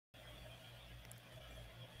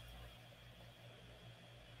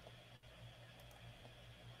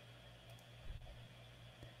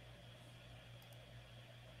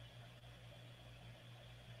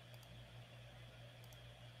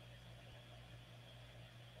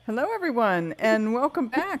Hello, everyone, and welcome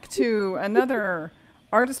back to another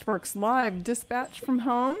Artist Works Live Dispatch from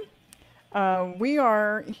Home. We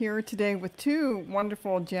are here today with two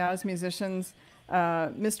wonderful jazz musicians,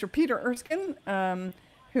 Mr. Peter Erskine,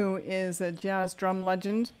 who is a jazz drum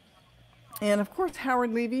legend, and of course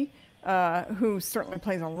Howard Levy, who certainly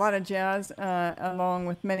plays a lot of jazz, along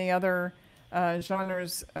with many other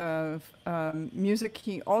genres of music.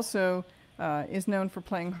 He also is known for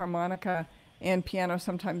playing harmonica and piano,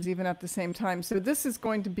 sometimes even at the same time. So this is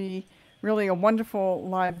going to be really a wonderful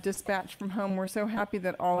live dispatch from home. We're so happy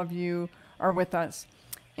that all of you are with us.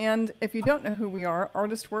 And if you don't know who we are,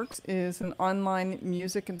 Artist Works is an online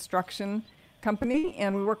music instruction company,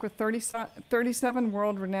 and we work with 37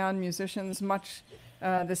 world-renowned musicians, much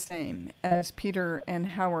the same as Peter and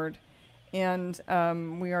Howard. And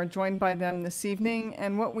we are joined by them this evening.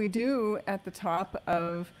 And what we do at the top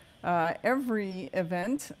of every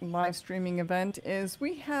event, live streaming event, is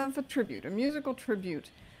we have a tribute, a musical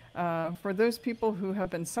tribute for those people who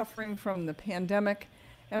have been suffering from the pandemic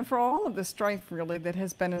and for all of the strife, really, that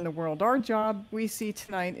has been in the world. Our job, we see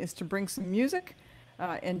tonight, is to bring some music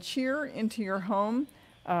and cheer into your home,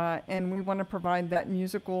 and we want to provide that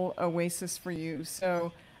musical oasis for you.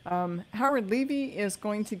 So Howard Levy is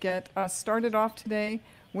going to get us started off today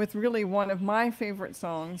with really one of my favorite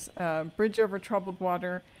songs, Bridge Over Troubled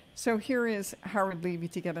Water. So here is Howard Levy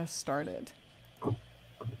to get us started.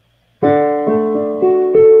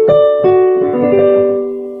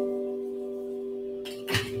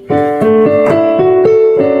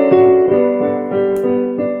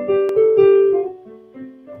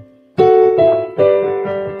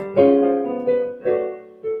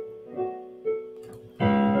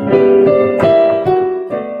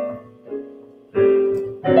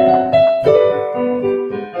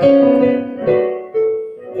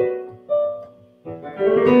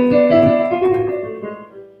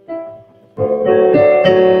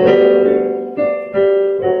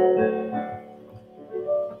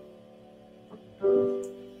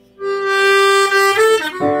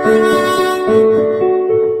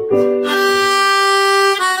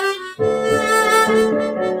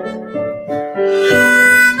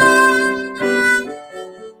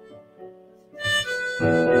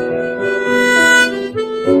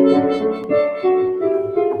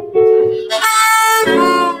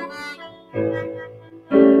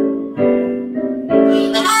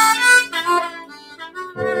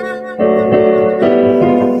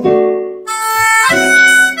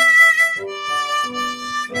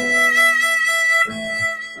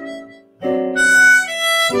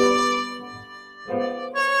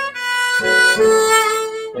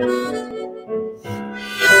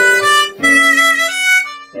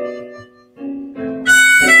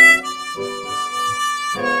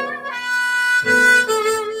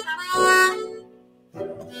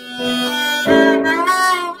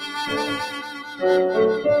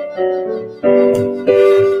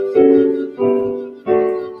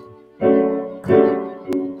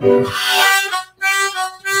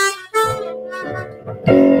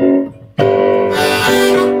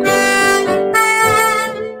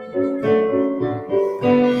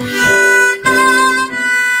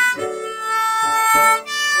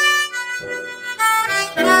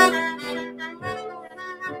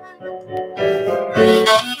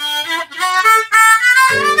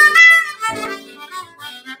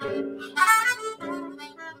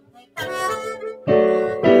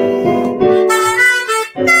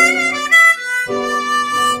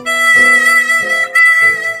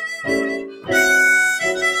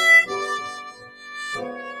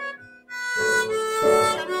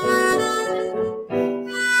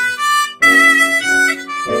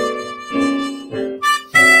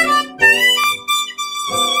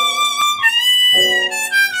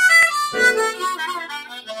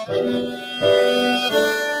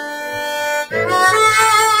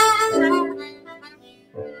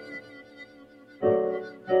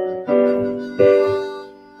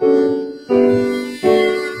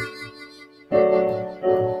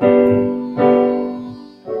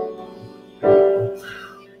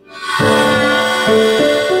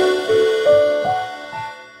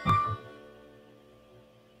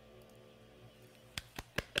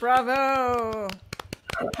 Bravo!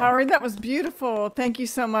 Howard, that was beautiful. Thank you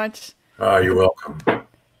so much. You're welcome.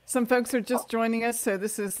 Some folks are just joining us. So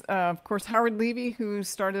this is, of course, Howard Levy, who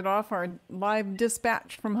started off our live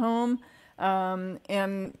dispatch from home.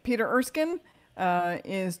 And Peter Erskine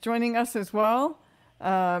is joining us as well.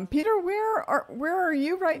 Peter, where are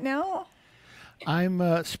you right now?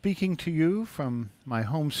 I'm speaking to you from my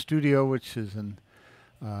home studio, which is in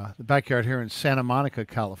the backyard here in Santa Monica,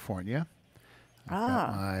 California. I've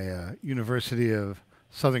got my University of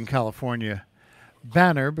Southern California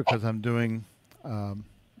banner because I'm doing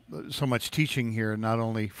so much teaching here, not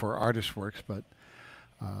only for Artist Works, but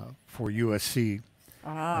for USC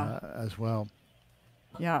as well.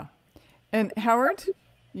 Yeah. And Howard,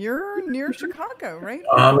 you're near Chicago, right?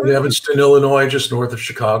 I'm in Evanston, Illinois, just north of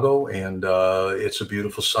Chicago, and it's a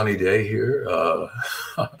beautiful sunny day here.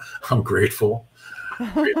 I'm grateful.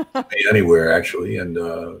 Grateful to be anywhere, actually, and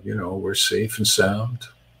we're safe and sound.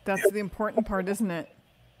 That's the important part, isn't it?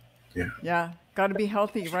 Yeah. Yeah. Got to be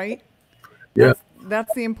healthy, right? Yeah.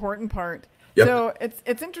 That's the important part. Yep. So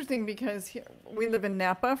it's interesting because here, we live in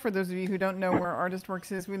Napa. For those of you who don't know where Artist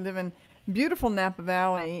Works is, we live in beautiful Napa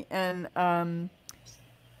Valley, and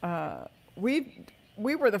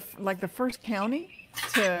we were the first county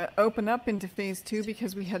to open up into phase 2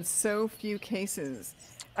 because we had so few cases.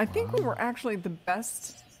 I think we were actually the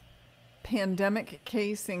best pandemic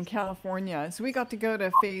case in California, so we got to go to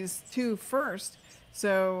phase 2 first.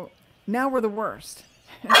 So now we're the worst.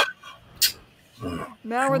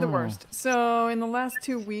 Now we're the worst. So in the last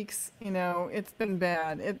 2 weeks, it's been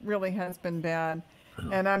bad. It really has been bad.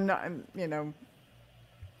 And I'm not,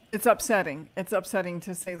 it's upsetting. It's upsetting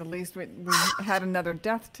to say the least. We had another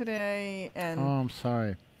death today. And I'm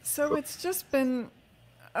sorry. So it's just been,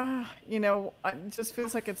 it just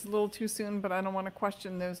feels like it's a little too soon, but I don't want to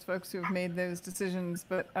question those folks who have made those decisions.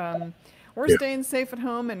 But we're staying safe at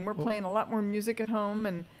home, and we're playing a lot more music at home.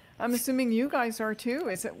 And I'm assuming you guys are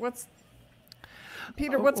too.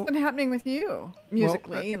 Peter, what's been happening with you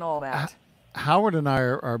musically and all that? Howard and I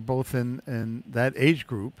are both in that age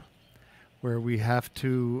group where we have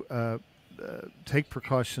to take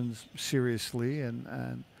precautions seriously,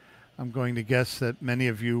 and I'm going to guess that many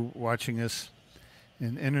of you watching us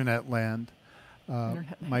in internet land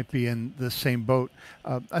might be in the same boat.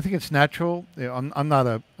 I think it's natural. I'm not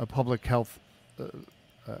a public health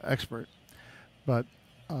expert, but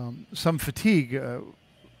some fatigue,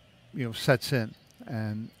 sets in.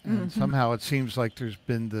 And somehow it seems like there's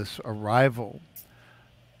been this arrival,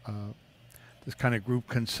 this kind of group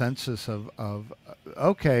consensus of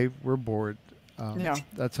okay, we're bored.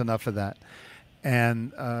 That's enough of that.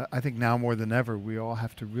 And I think now more than ever, we all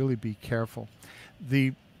have to really be careful.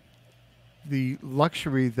 The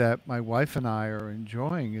luxury that my wife and I are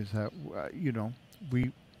enjoying is that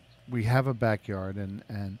we have a backyard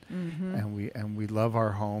and we love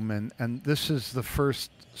our home, and this is the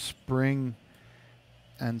first spring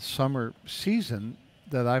and summer season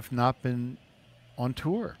that I've not been on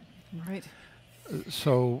tour. Right.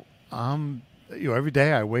 So every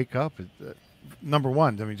day I wake up. Number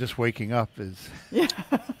one, just waking up is is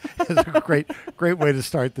a great way to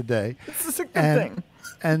start the day. This is a good thing.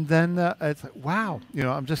 And then it's like, wow,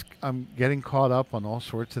 I'm getting caught up on all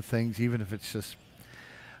sorts of things, even if it's just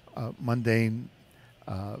mundane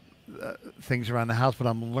things around the house. But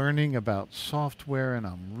I'm learning about software, and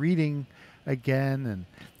I'm reading again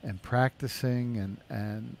and practicing,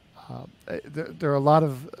 and there are a lot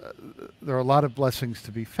of blessings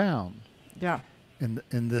to be found. Yeah.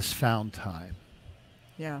 In this found time.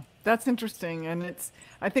 Yeah, that's interesting, and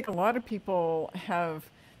I think a lot of people have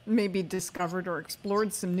maybe discovered or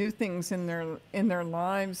explored some new things in their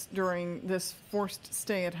lives during this forced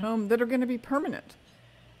stay at home that are going to be permanent.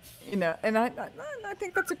 And I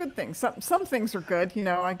think that's a good thing. Some things are good.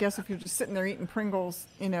 I guess if you're just sitting there eating Pringles,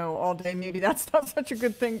 all day, maybe that's not such a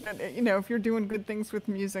good thing. But if you're doing good things with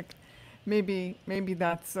music, maybe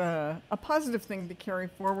that's a positive thing to carry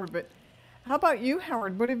forward. But how about you,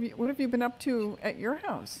 Howard? What have you been up to at your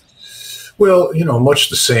house? Well, much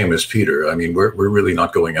the same as Peter. I mean, we're really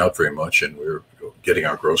not going out very much, and we're getting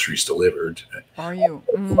our groceries delivered. Are you?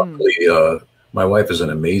 Luckily, my wife is an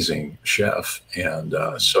amazing chef, and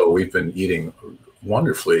so we've been eating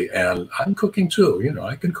wonderfully, and I'm cooking too.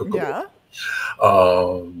 I can cook a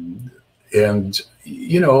little. And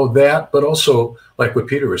that, but also like what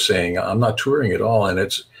Peter was saying, I'm not touring at all, and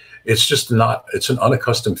it's just not. It's an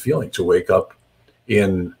unaccustomed feeling to wake up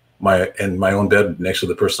in my own bed next to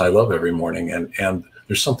the person I love every morning, and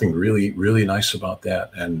there's something really, really nice about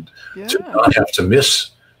that, and to not have to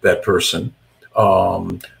miss that person.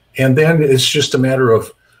 And then it's just a matter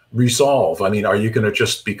of resolve. I mean, are you going to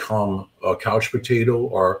just become a couch potato,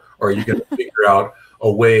 or are you going to figure out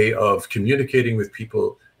a way of communicating with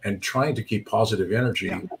people and trying to keep positive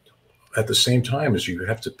energy at the same time as you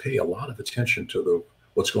have to pay a lot of attention to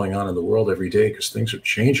what's going on in the world every day, because things are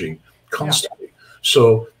changing constantly.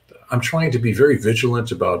 So I'm trying to be very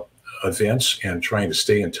vigilant about events and trying to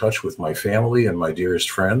stay in touch with my family and my dearest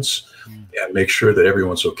friends and make sure that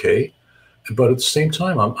everyone's okay. But at the same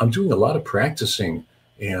time, I'm doing a lot of practicing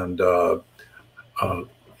and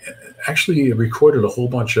actually recorded a whole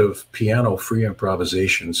bunch of piano free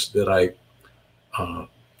improvisations that I'm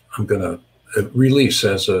going to release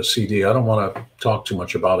as a CD. I don't want to talk too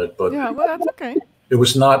much about it, but yeah, well, that's okay. It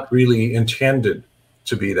was not really intended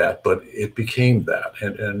to be that, but it became that,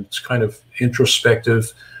 and it's kind of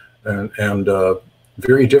introspective and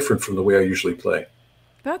very different from the way I usually play.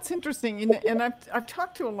 That's interesting, and I've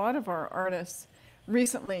talked to a lot of our artists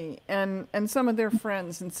recently, and some of their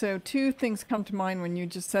friends, and so two things come to mind when you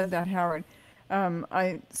just said that, Howard.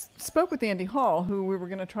 I spoke with Andy Hall, who we were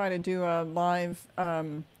going to try to do a live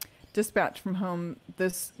dispatch from home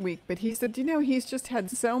this week, but he said, he's just had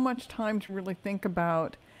so much time to really think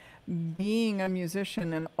about being a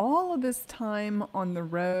musician and all of this time on the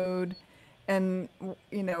road, and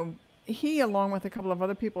he, along with a couple of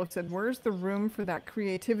other people, have said, where's the room for that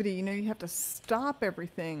creativity? You have to stop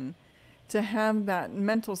everything to have that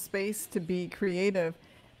mental space to be creative.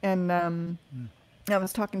 And I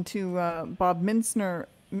was talking to Bob Minsner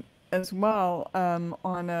as well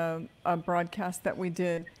on a broadcast that we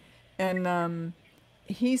did. And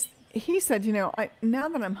he said, now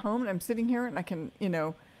that I'm home and I'm sitting here and I can,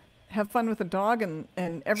 have fun with the dog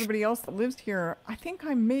and everybody else that lives here, I think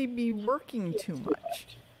I may be working too much.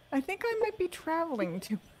 I think I might be traveling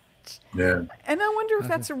too much. Yeah. And I wonder if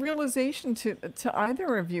that's a realization to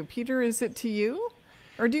either of you. Peter, is it to you?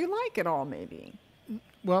 Or do you like it all, maybe?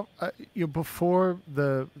 Well, before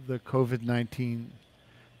the COVID-19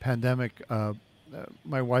 pandemic,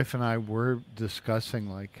 my wife and I were discussing,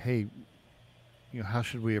 like, hey, how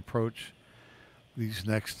should we approach these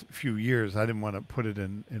next few years? I didn't want to put it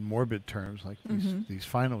in morbid terms, like these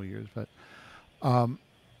final years, but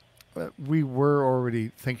we were already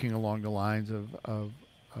thinking along the lines of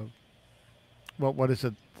what is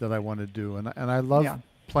it that I want to do, and I love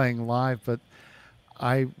playing live, but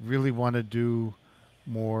I really want to do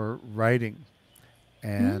more writing,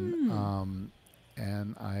 and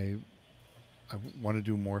I want to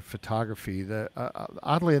do more photography.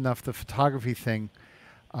 Oddly enough, the photography thing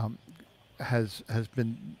has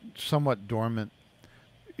been somewhat dormant,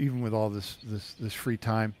 even with all this free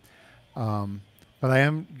time. But I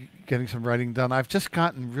am getting some writing done. I've just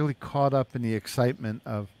gotten really caught up in the excitement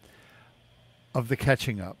of the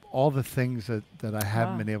catching up, all the things that I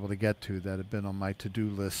haven't been able to get to that have been on my to-do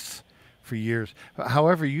lists for years.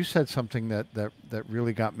 However, you said something that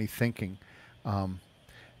really got me thinking.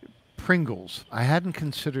 Pringles. I hadn't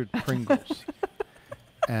considered Pringles.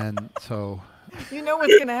 And so... You know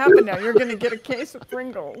what's going to happen now. You're going to get a case of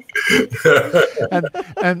Pringles. and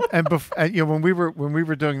when we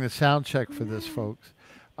were doing the sound check for this, folks,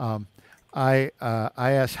 I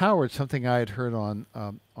asked Howard something I had heard on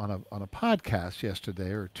a podcast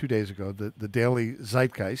yesterday or 2 days ago, the Daily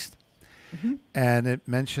Zeitgeist, and it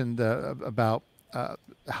mentioned about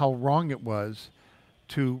how wrong it was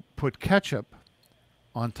to put ketchup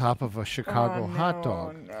on top of a Chicago hot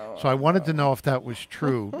dog. So I wanted to know if that was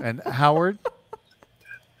true. And Howard?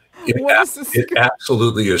 It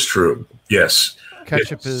absolutely is true. Yes.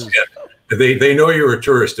 Ketchup is... They know you're a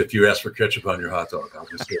tourist if you ask for ketchup on your hot dog. I'll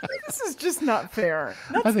just say that. This is just not fair.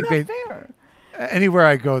 That's not fair. Anywhere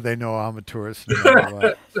I go, they know I'm a tourist. No matter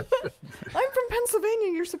what. I'm from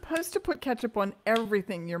Pennsylvania. You're supposed to put ketchup on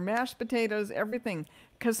everything, your mashed potatoes, everything,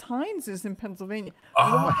 because Heinz is in Pennsylvania.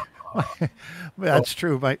 That's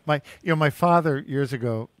true. My father years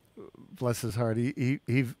ago, bless his heart, he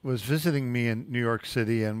was visiting me in New York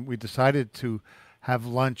City, and we decided to have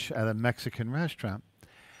lunch at a Mexican restaurant.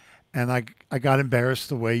 And I got embarrassed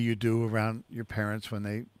the way you do around your parents when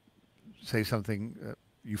they say something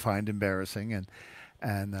you find embarrassing,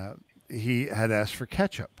 and he had asked for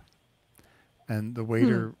ketchup, and the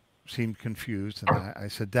waiter seemed confused, and I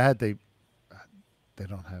said, Dad, they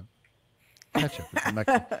don't have ketchup.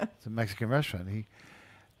 It's a Mexican restaurant.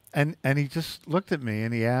 And he just looked at me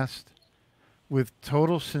and he asked, with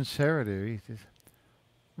total sincerity, he says,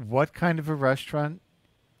 what kind of a restaurant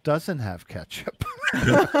doesn't have ketchup?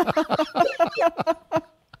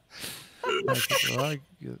 Well,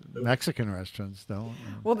 Mexican restaurants don't.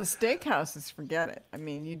 Well, the steakhouses, forget it. I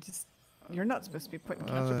mean, you're not supposed to be putting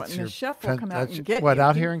ketchup on. And the chef will come out and get you. What,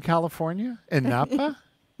 out here in California? In Napa?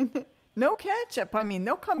 No ketchup. I mean,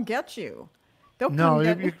 they'll come get you. No,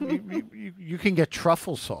 you can get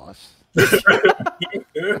truffle sauce.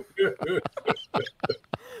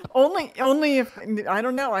 Only if, I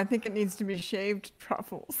don't know. I think it needs to be shaved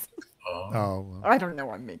truffles. Oh, well. I don't know.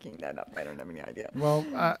 I'm making that up. I don't have any idea. Well,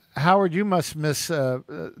 Howard, you must miss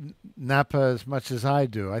Napa as much as I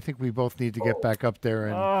do. I think we both need to get back up there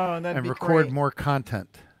and record more content.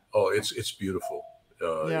 Oh, it's beautiful.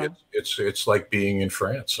 Yeah. It's like being in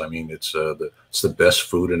France. I mean, it's the best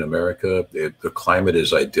food in America. The climate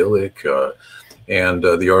is idyllic, and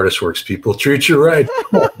the artist works people treat you right.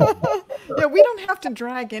 Yeah, we don't have to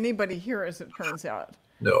drag anybody here, as it turns out.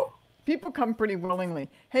 No. People come pretty willingly.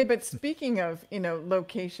 Hey, but speaking of,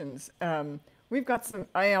 locations, we've got some.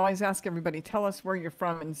 I always ask everybody, tell us where you're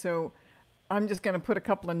from, and so I'm just going to put a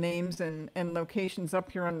couple of names and locations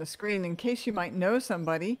up here on the screen in case you might know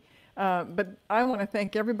somebody. But I want to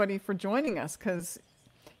thank everybody for joining us, because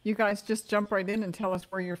you guys just jump right in and tell us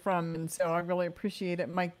where you're from, and so I really appreciate it.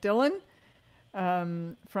 Mike Dillon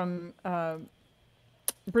from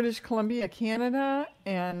British Columbia, Canada,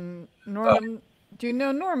 and Norman. Do you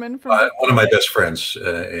know Norman from? One of my best friends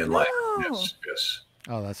in life. Oh. Yes, yes.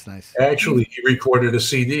 Oh, that's nice. Actually, he recorded a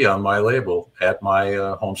CD on my label at my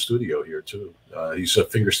home studio here too. He's a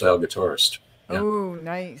fingerstyle guitarist. Yeah. Oh,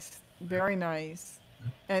 nice. Very nice.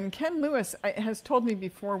 And Ken Lewis has told me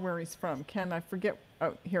before where he's from. Ken, I forget.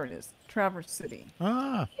 Oh, here it is. Traverse City.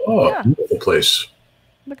 Ah. Oh, Yeah. beautiful place.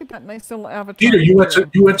 Look at that nice little avatar. Peter, you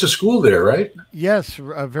went to school there, right? Yes,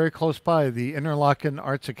 very close by, the Interlochen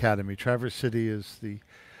Arts Academy. Traverse City is the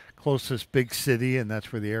closest big city, and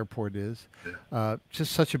that's where the airport is. Yeah.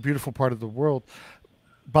 Just such a beautiful part of the world.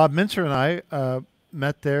 Bob Mintzer and I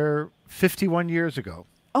met there 51 years ago.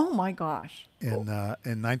 Oh my gosh. In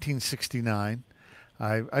 1969.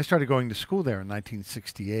 I started going to school there in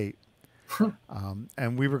 1968.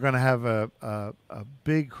 And we were going to have a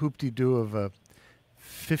big hoop-de-doo of a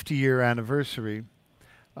 50-year anniversary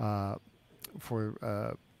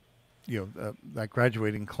for that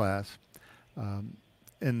graduating class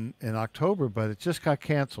in October, but it just got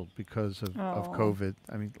canceled because of COVID.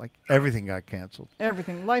 I mean, like everything got canceled.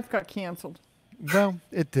 Everything. Life got canceled. Well,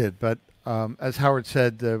 it did, but as Howard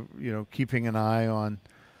said, keeping an eye on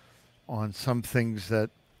some things that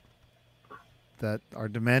are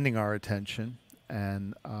demanding our attention,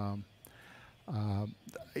 and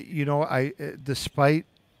despite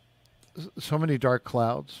so many dark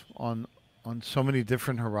clouds on so many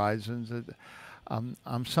different horizons,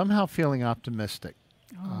 I'm somehow feeling optimistic.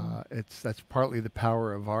 That's partly the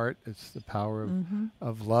power of art. It's the power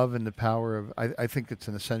of love, and the power of I think it's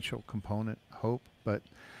an essential component, hope. But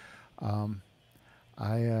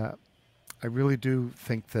I really do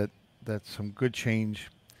think that some good change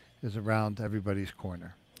is around everybody's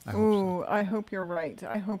corner. I hope you're right.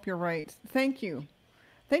 I hope you're right. Thank you.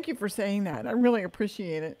 Thank you for saying that. I really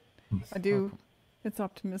appreciate it. I do. It's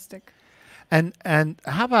optimistic. And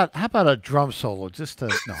how about a drum solo?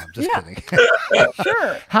 No, I'm just kidding.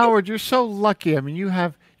 Sure. Howard, you're so lucky. I mean, you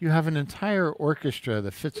have an entire orchestra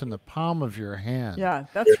that fits in the palm of your hand. Yeah,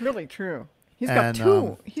 that's really true. He's got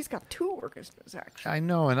two orchestras, actually. I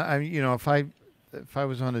know, and if I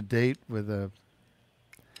was on a date with a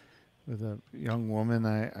young woman,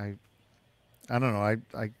 I don't know.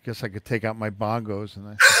 I guess I could take out my bongos,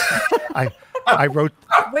 and I wrote.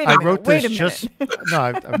 Wait I a minute, wrote wait this a just no.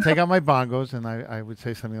 I would take out my bongos, and I would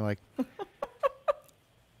say something like,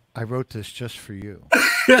 "I wrote this just for you."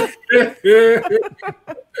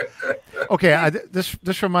 Okay,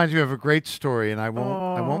 this reminds me of a great story, and I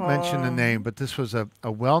won't mention the name, but this was a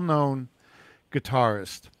well-known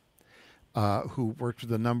guitarist who worked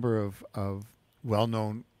with a number of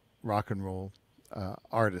well-known rock and roll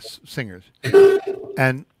artists, singers,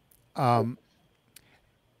 and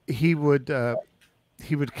he would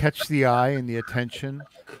catch the eye and the attention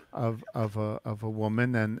of a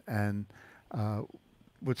woman, and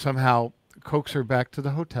would somehow coax her back to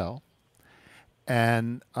the hotel,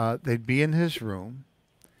 and they'd be in his room,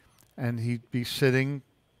 and he'd be sitting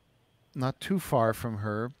not too far from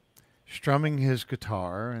her, strumming his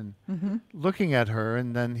guitar and looking at her,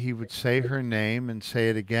 and then he would say her name and say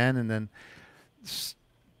it again, and then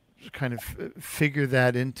kind of figure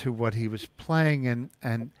that into what he was playing,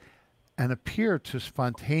 and appear to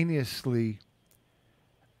spontaneously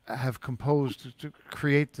have composed to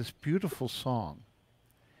create this beautiful song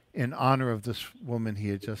in honor of this woman he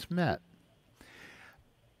had just met.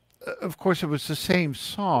 Of course, it was the same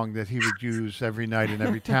song that he would use every night in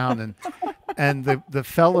every town, and the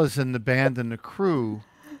fellas in the band and the crew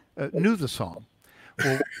knew the song.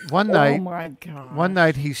 Well, one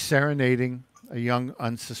night he's serenading a young,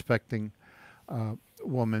 unsuspecting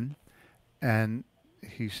woman, and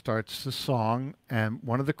he starts the song, and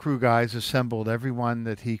one of the crew guys assembled everyone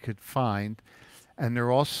that he could find, and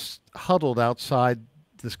they're all huddled outside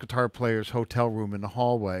this guitar player's hotel room in the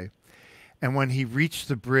hallway. And when he reached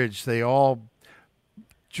the bridge, they all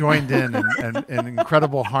joined in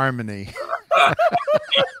incredible harmony.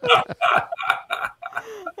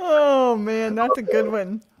 Oh man, that's a good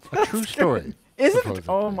one. A true story. Isn't it?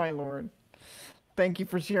 Oh my Lord. Thank you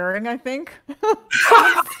for sharing, I think.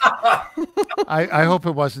 I hope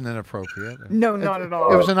it wasn't inappropriate. No, not at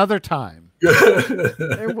all. It was another time.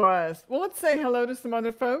 It was. Well, let's say hello to some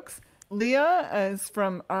other folks. Leah is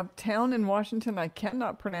from uptown in Washington. I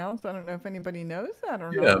cannot pronounce. I don't know if anybody knows that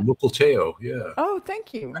or Yeah, not. Mukilteo. Yeah. Oh,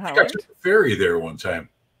 thank you, I think I Howard. took a ferry there one time.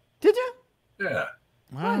 Did you? Yeah.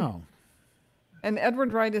 Wow. And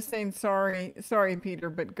Edward Wright is saying sorry, Peter,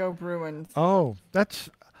 but go Bruins. Oh, that's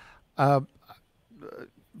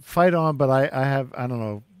fight on, but I don't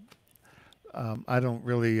know. I don't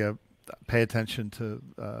really pay attention to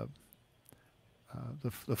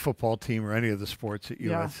the football team or any of the sports at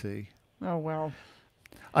USC. Oh well.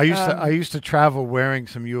 I used to travel wearing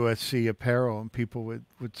some USC apparel, and people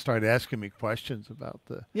would start asking me questions about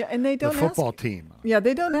and they don't the football ask, team. Yeah,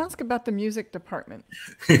 they don't ask about the music department.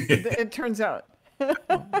 It turns out.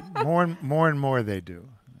 More and more they do.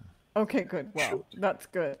 Okay, good. Well, that's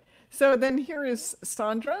good. So then here is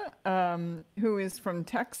Sandra, who is from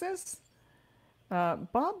Texas.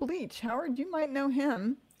 Bob Leach, Howard, you might know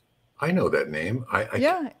him. I know that name.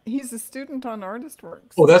 Yeah, he's a student on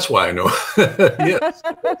ArtistWorks. Oh, that's why I know. Yes.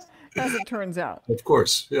 As it turns out. Of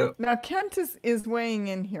course, yeah. Now, Kent is weighing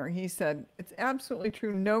in here. He said, it's absolutely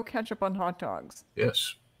true, no ketchup on hot dogs.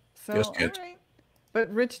 Yes. So, Yes, Kent. all right.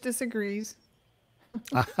 But Rich disagrees.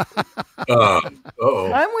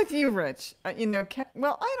 Uh-oh. I'm with you, Rich.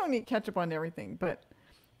 Well, I don't eat ketchup on everything, but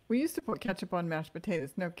we used to put ketchup on mashed potatoes.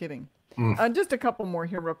 No kidding. Just a couple more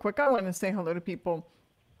here real quick. I want to say hello to people.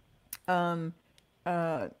 Kent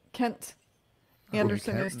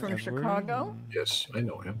Anderson is from Chicago. Yes, I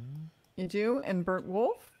know him. You do? And Bert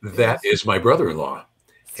Wolf? That is my brother-in-law.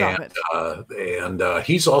 Stop it. And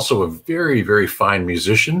he's also a very, very fine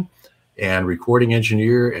musician and recording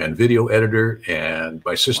engineer and video editor. And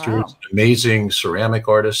my sister is an amazing ceramic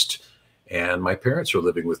artist. And my parents are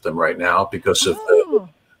living with them right now because of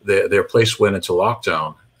their place went into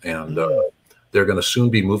lockdown. And they're going to soon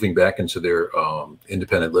be moving back into their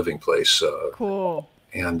independent living place. Cool.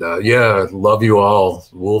 And love you all,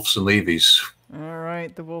 Wolves and Levies. All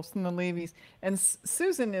right, the Wolves and the Levies. And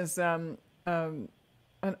Susan is an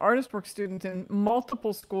ArtistWorks student in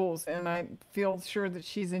multiple schools, and I feel sure that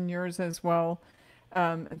she's in yours as well.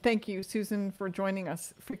 Thank you, Susan, for joining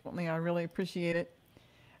us frequently. I really appreciate it.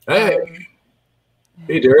 Hey.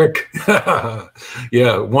 Hey, Derek.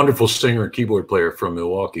 Yeah, wonderful singer and keyboard player from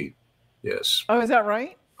Milwaukee. Yes. Oh, is that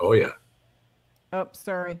right? Oh, yeah. Oh,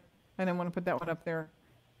 sorry. I didn't want to put that one up there.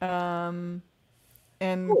 And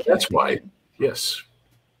that's why. Yes.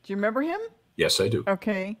 Do you remember him? Yes, I do.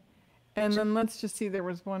 Okay. And then let's just see. There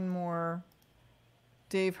was one more.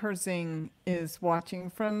 Dave Herzing is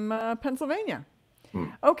watching from Pennsylvania.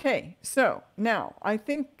 Okay. So now I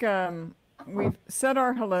think we've said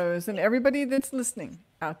our hellos, and everybody that's listening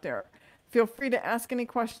out there, feel free to ask any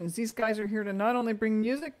questions. These guys are here to not only bring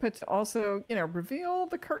music, but to also, reveal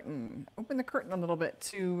the curtain, open the curtain a little bit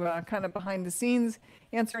to kind of behind the scenes,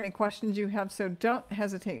 answer any questions you have. So don't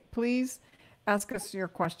hesitate. Please ask us your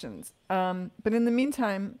questions. But in the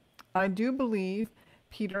meantime, I do believe,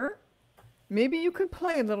 Peter, maybe you could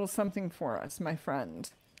play a little something for us, my friend.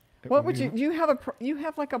 What would you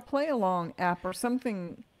have like a play along app or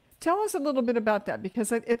something? Tell us a little bit about that,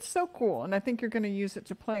 because it's so cool, and I think you're going to use it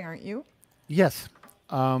to play, aren't you? Yes.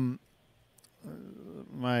 Say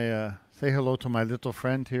hello to my little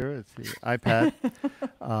friend here. It's the iPad.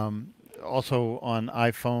 Also on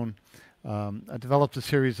iPhone. I developed a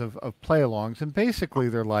series of play-alongs, and basically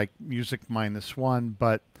they're like Music -1,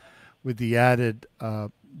 but with the added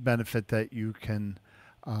benefit that you can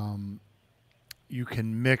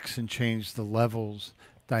mix and change the levels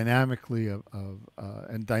dynamically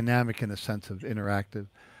and dynamic in a sense of interactive.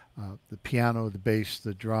 The piano, the bass,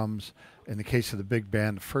 the drums. In the case of the big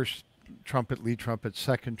band, the first trumpet, lead trumpet,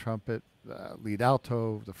 second trumpet, lead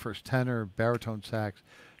alto, the first tenor, baritone sax,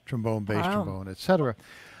 trombone, bass trombone, etc.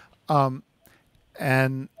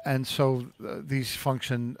 And so these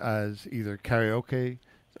function as either karaoke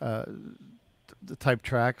the type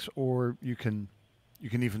tracks, or you can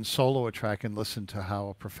even solo a track and listen to how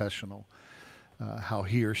a professional, how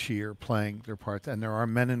he or she are playing their parts. And there are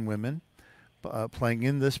men and women playing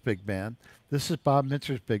in this big band. This is Bob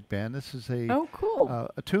Mitzer's big band. This is a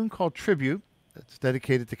tune called Tribute. It's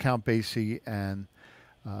dedicated to Count Basie, and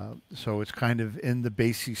so it's kind of in the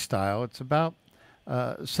Basie style. It's about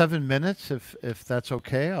 7 minutes. If that's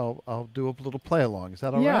okay, I'll do a little play along. Is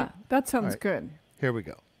that all right? Yeah, that sounds good. Here we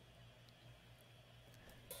go.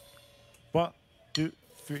 1, 2,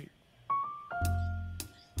 3.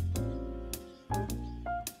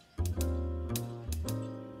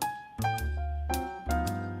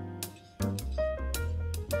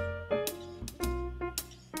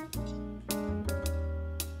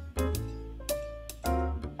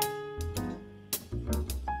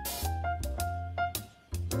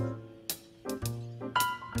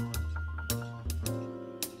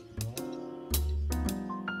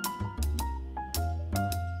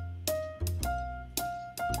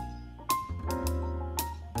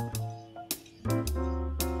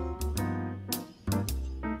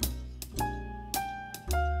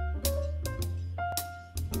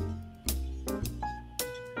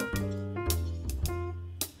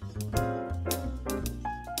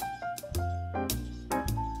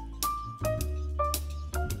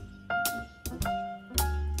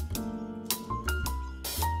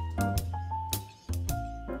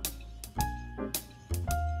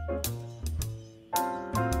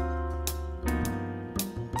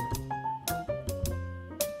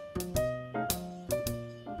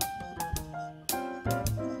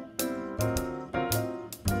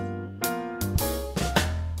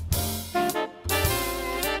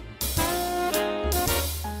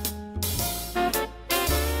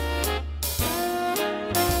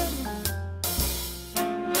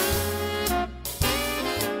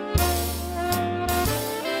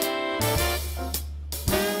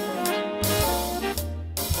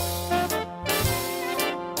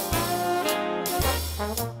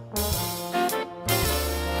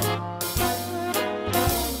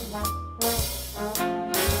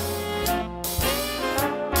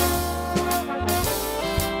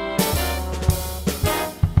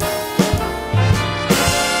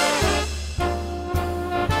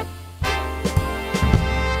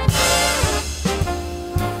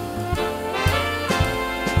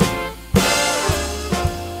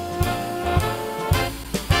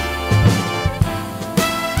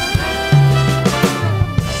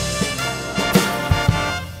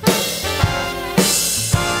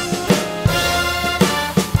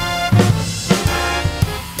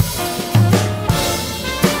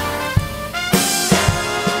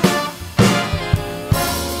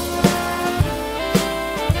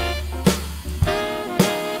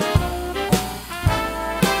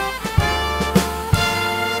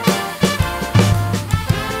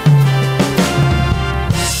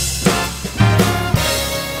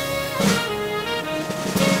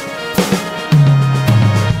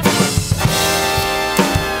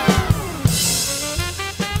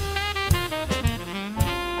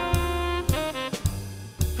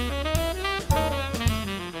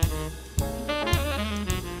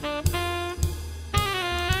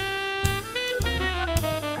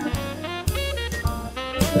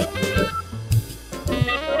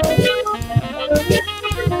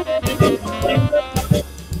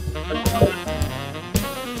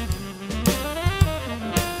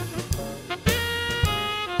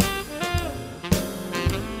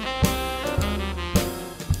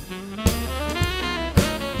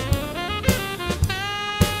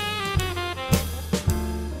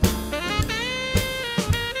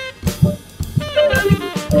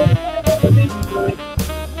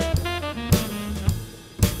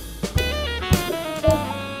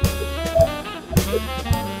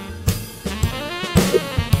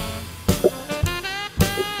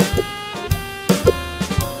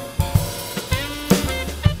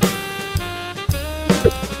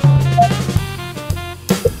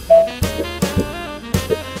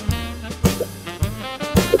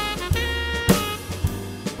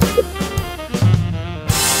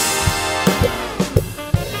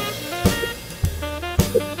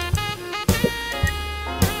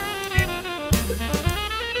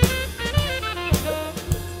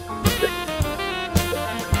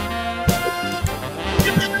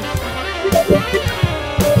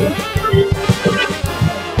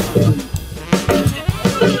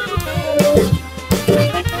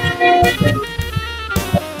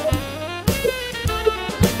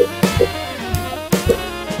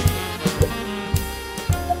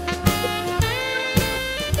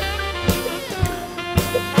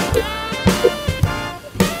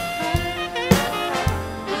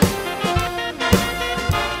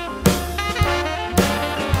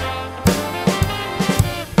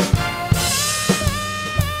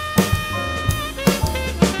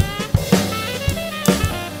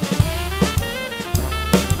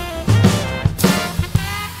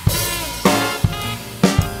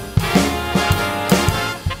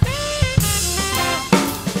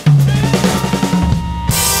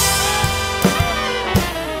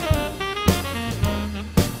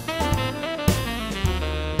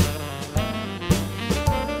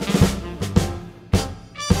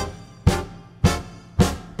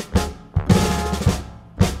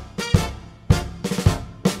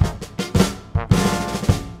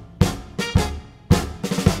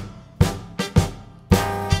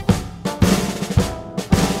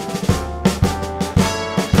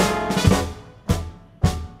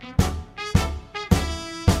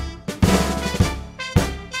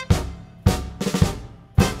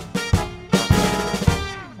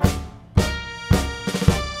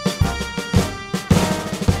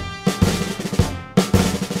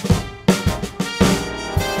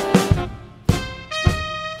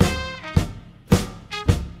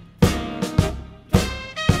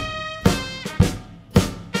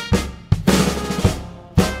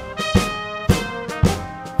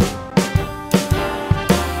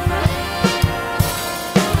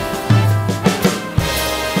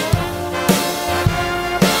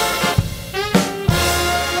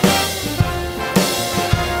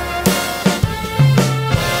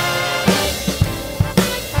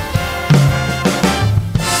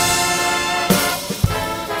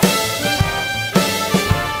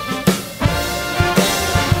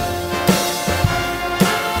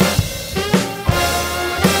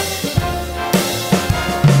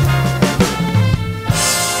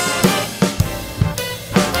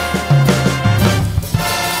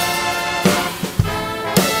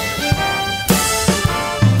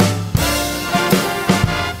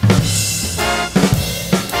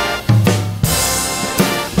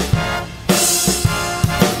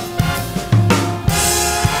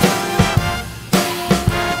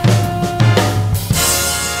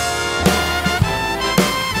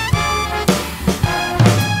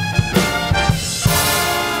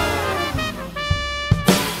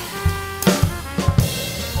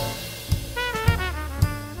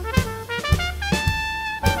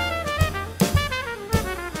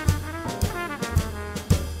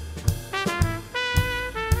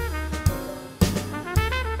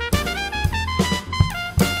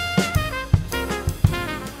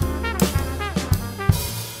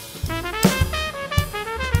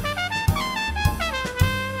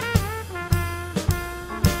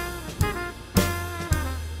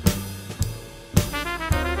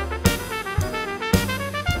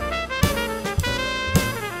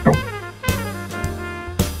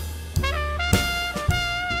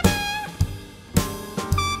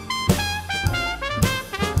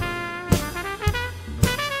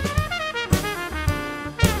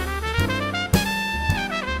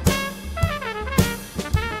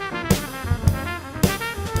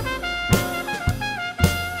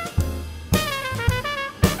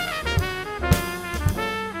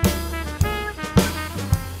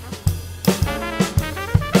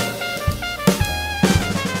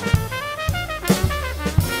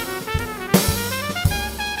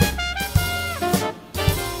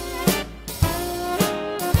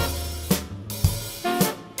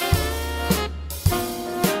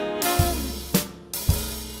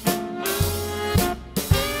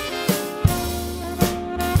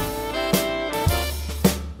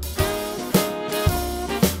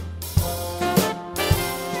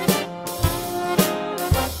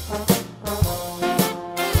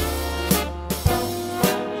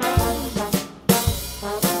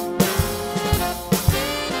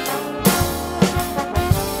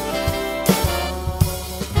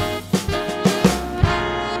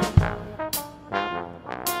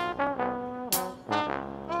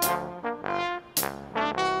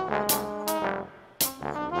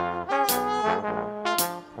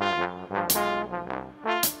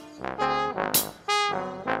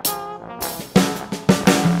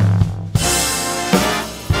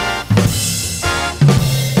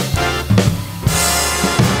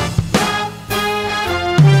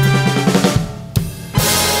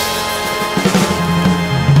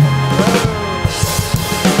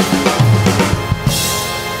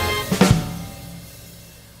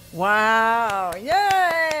 Wow.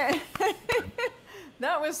 Yay.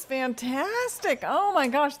 That was fantastic. Oh my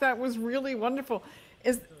gosh, that was really wonderful.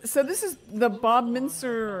 So this is the Bob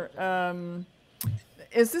Mincer,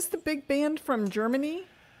 is this the big band from Germany?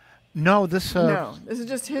 No, this is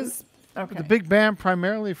just his. Okay. The big band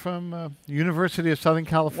primarily from University of Southern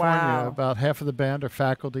California. Wow. About half of the band are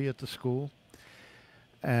faculty at the school.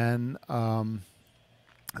 And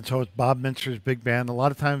so it's Bob Mincer's big band. A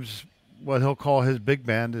lot of times what he'll call his big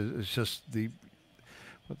band is just the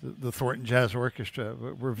Thornton Jazz Orchestra.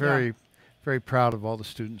 We're very proud of all the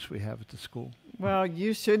students we have at the school. Well,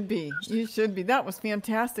 you should be. You should be. That was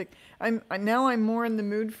fantastic. I'm more in the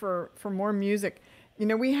mood for more music. You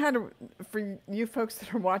know, we had, for you folks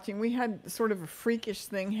that are watching, we had sort of a freakish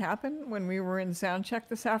thing happen when we were in sound check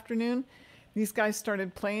this afternoon. These guys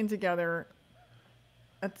started playing together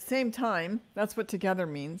at the same time. That's what together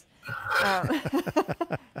means.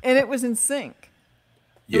 And it was in sync.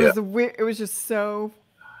 Yeah. It was just so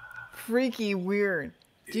freaky weird.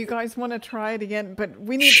 Do you guys want to try it again? But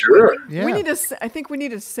we need, sure. We need I think we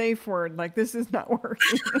need a safe word. Like, this is not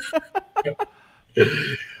working.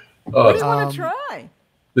 What do you want to try?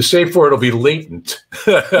 The safe word will be latent.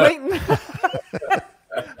 Latent.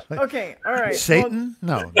 Okay, all right. Satan?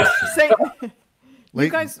 Well, no. Satan. You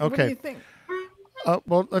Latent. guys, what do Okay. you think?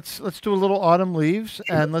 Well, let's do a little Autumn Leaves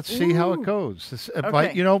and let's see how it goes.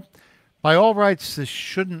 Okay. By all rights, this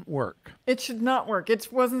shouldn't work. It should not work. It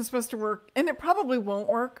wasn't supposed to work, and it probably won't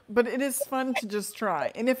work, but it is fun to just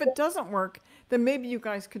try. And if it doesn't work, then maybe you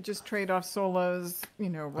guys could just trade off solos,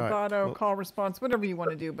 rubato, well- call response, whatever you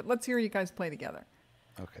want to do. But let's hear you guys play together.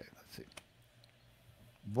 Okay, let's see.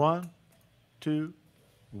 1, 2,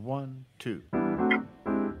 1, 2.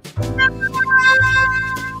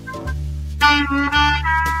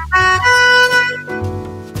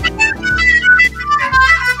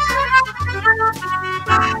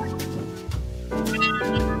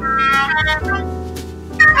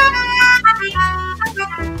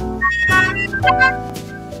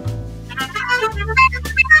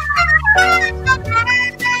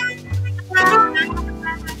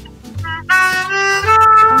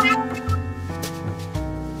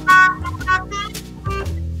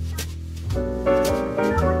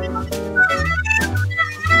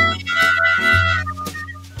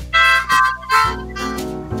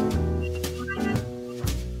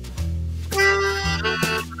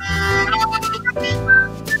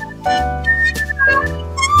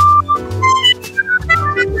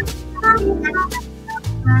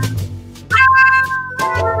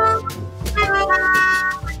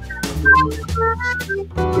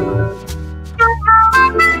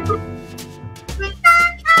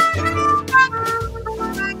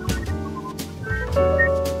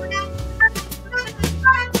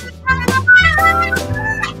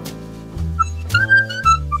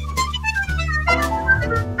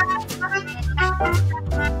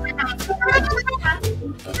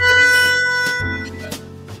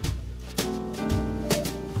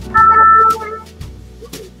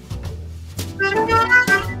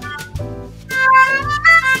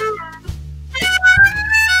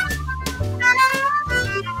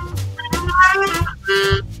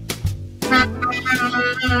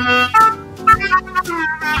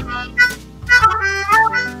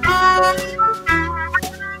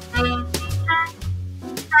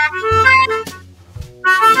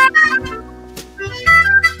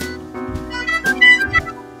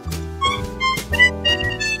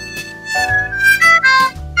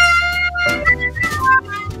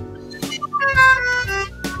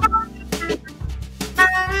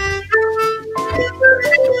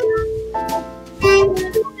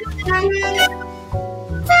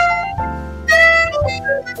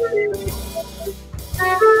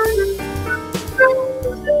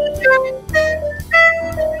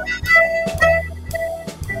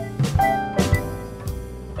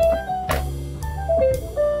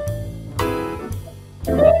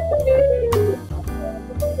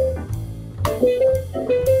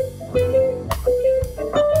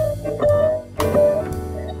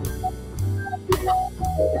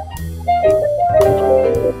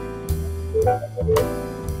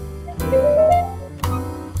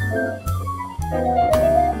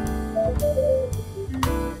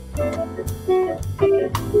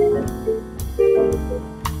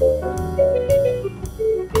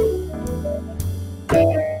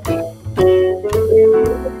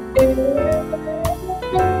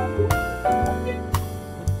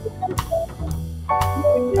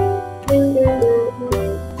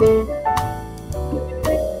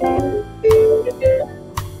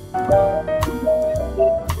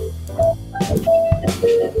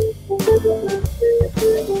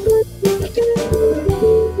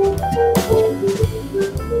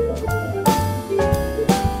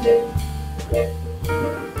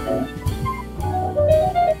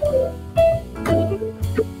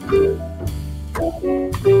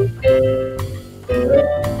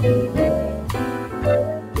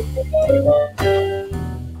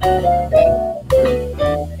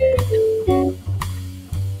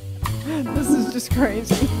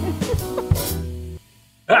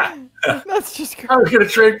 was going to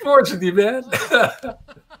trade force with you, man.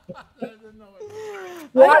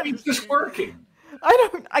 Why is this working?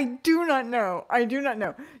 I do not know. I do not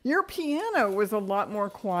know. Your piano was a lot more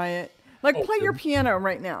quiet. Like, play your piano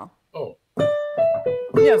right now. Oh.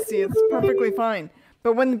 Yeah, see, it's perfectly fine.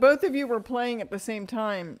 But when both of you were playing at the same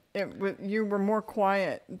time, you were more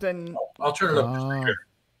quiet than... I'll turn it up.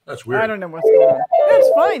 That's weird. I don't know what's going on. It's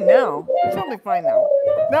fine now. It's totally fine now.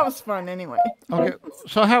 That was fun anyway. Okay,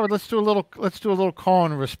 so Howard, let's do a little call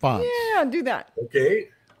and response. Yeah, do that. Okay.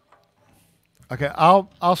 Okay,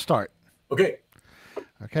 I'll start. Okay.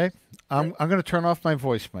 Okay, I'm going to turn off my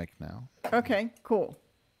voice mic now. Okay, cool.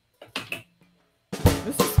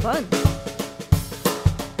 This is fun.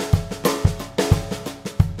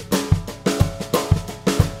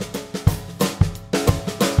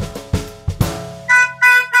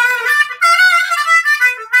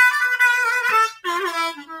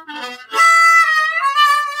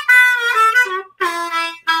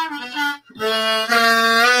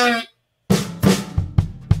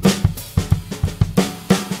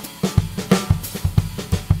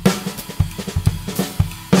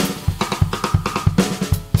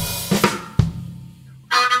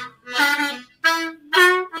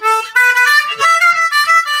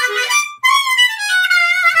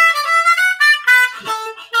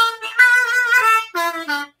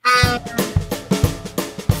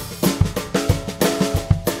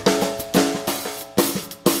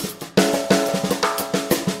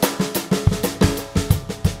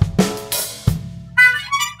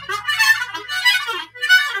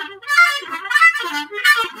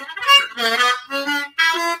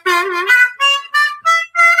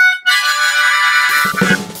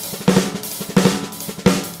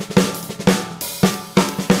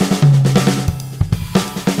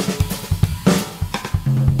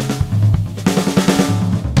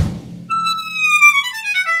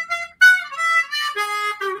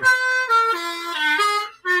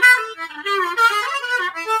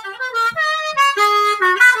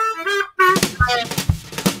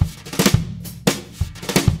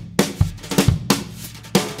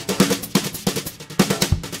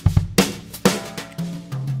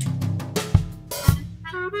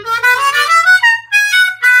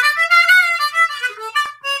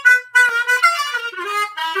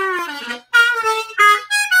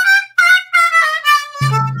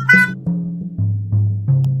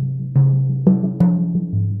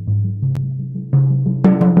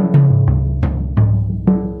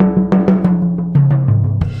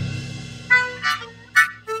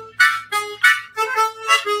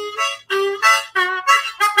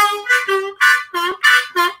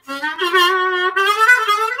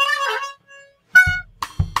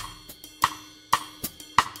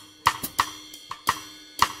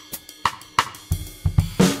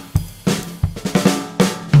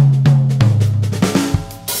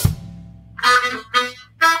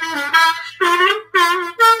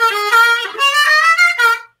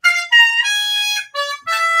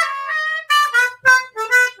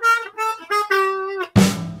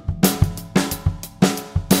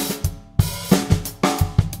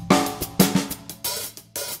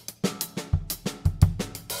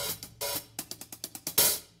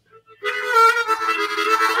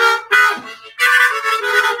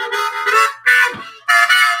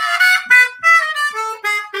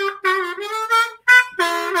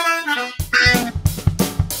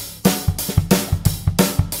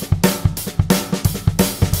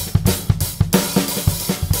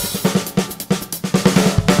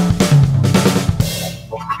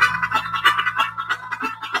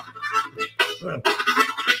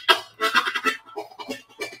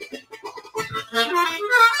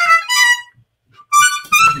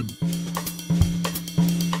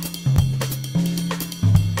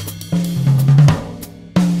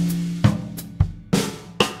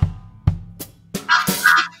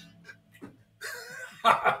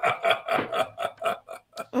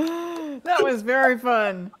 That was very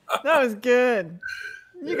fun. That was good.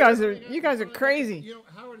 You guys are crazy. You know,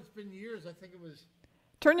 Howard, it's been years. I think it was.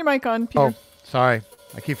 Turn your mic on, Peter. Oh, sorry.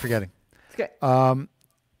 I keep forgetting. It's okay. I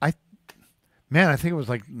think it was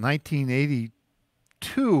like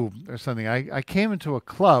 1982 or something. I came into a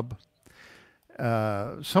club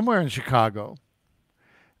somewhere in Chicago,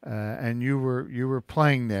 and you were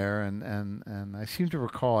playing there, and I seem to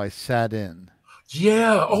recall I sat in.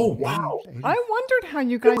 Yeah. Oh, wow. I wondered how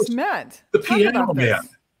you guys met. The piano man.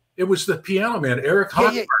 It was the piano man, Eric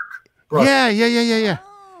Hoffberg. Yeah.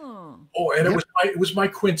 Oh, and it was my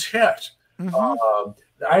quintet. Mm-hmm.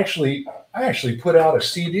 I actually put out a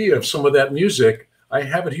CD of some of that music. I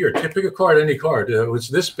have it here. Pick a card, any card. It was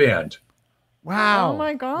this band. Wow. Oh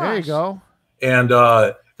my gosh. There you go. And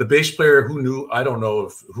the bass player who knew, I don't know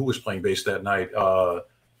who was playing bass that night,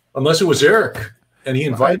 unless it was Eric, and he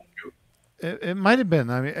invited you. It might have been.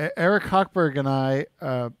 I mean, Eric Hochberg and I,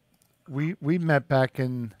 we met back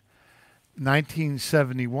in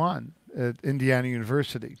 1971 at Indiana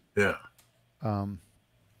University. Yeah.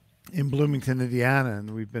 In Bloomington, Indiana, and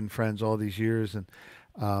we've been friends all these years. And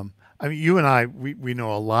I mean, you and I, we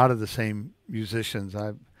know a lot of the same musicians.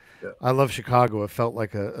 I love Chicago. It felt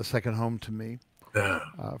like a second home to me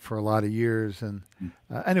for a lot of years. And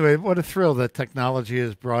anyway, what a thrill that technology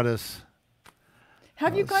has brought us.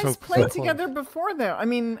 Have you guys played together before, though? I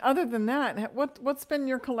mean, other than that, what's been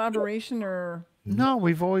your collaboration or? No,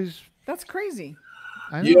 we've always. That's crazy.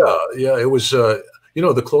 Yeah. It was,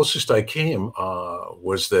 the closest I came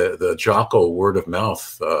was the Jocko Word of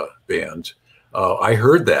Mouth band. I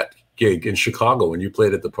heard that gig in Chicago when you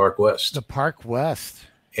played at the Park West. The Park West.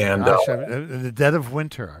 And gosh, in the dead of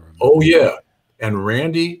winter, I remember. Oh, yeah. And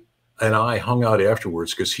Randy and I hung out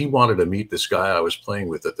afterwards because he wanted to meet this guy I was playing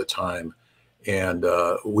with at the time. And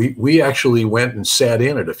we actually went and sat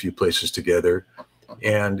in at a few places together.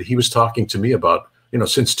 And he was talking to me about,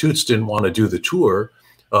 since Toots didn't want to do the tour,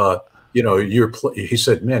 he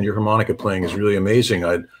said, man, your harmonica playing is really amazing.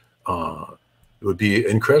 It would be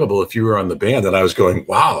incredible if you were on the band. And I was going,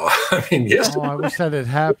 wow. I mean, yes. Oh, I wish that had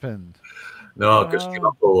happened. No, because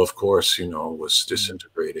Jocko, of course, was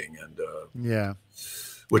disintegrating, and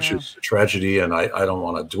which is a tragedy. And I don't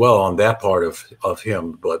want to dwell on that part of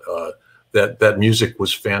him, but that music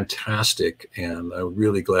was fantastic, and I'm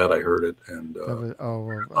really glad I heard it. And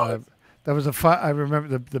that was a fun. I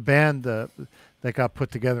remember the band that got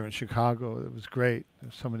put together in Chicago. It was great.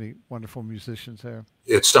 There's so many wonderful musicians there.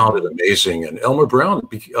 It sounded amazing, and Elmer Brown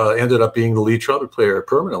ended up being the lead trumpet player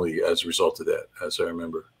permanently as a result of that, as I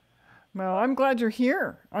remember. Well, I'm glad you're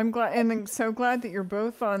here. I'm glad, and I'm so glad that you're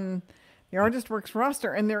both on the Artist Works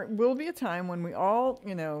roster. And there will be a time when we all,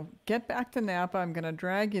 get back to Napa. I'm going to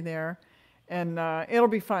drag you there, and it'll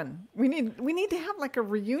be fun. We need to have like a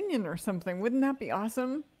reunion or something. Wouldn't that be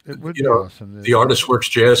awesome? It would be awesome. The Artist Works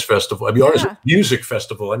Jazz Festival. I mean, Artist Music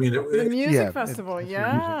Festival. I mean, the music festival.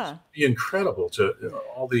 It'd be incredible to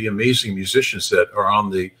all the amazing musicians that are on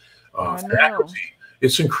the faculty.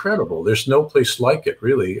 It's incredible. There's no place like it,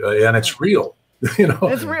 really, and it's real.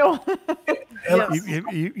 It's real.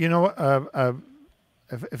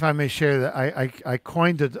 If I may share that, I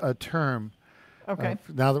coined a term. Okay.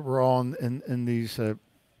 Now that we're all in these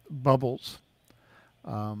bubbles,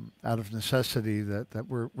 out of necessity, that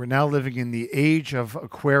we're now living in the age of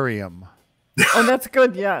aquarium. Oh, that's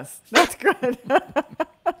good. Yes, that's good.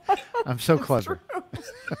 I'm so clever.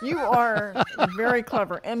 You are very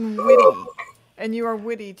clever and witty. And you are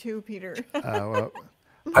witty too, Peter.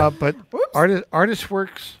 But Artist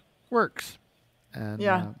works.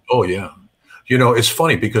 And, oh yeah. It's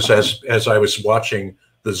funny because as I was watching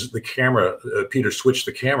the camera, Peter switched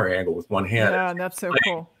the camera angle with one hand. Yeah, that's so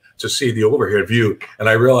cool. To see the overhead view, and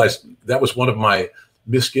I realized that was one of my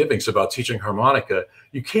misgivings about teaching harmonica.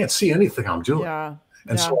 You can't see anything I'm doing. Yeah.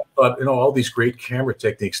 And so I thought, all these great camera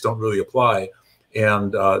techniques don't really apply.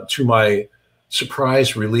 And to my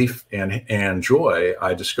surprise, relief, and joy,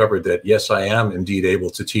 I discovered that yes, I am indeed able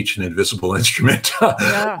to teach an invisible instrument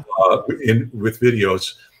with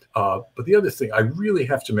videos. But the other thing, I really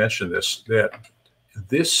have to mention that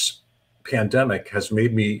this pandemic has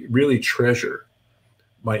made me really treasure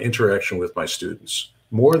my interaction with my students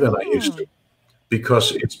more than I used to,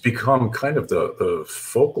 because it's become kind of the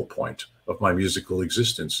focal point of my musical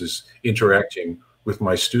existence, is interacting with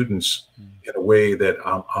my students in a way that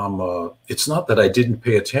it's not that I didn't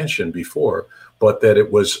pay attention before, but that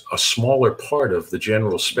it was a smaller part of the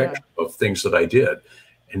general spectrum of things that I did.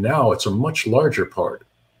 And now it's a much larger part.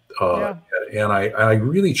 And I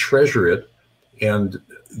really treasure it. And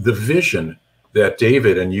the vision that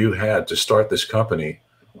David and you had to start this company,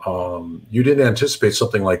 you didn't anticipate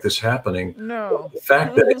something like this happening. No. The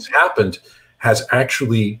fact that it's happened has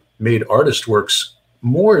actually made Artist Works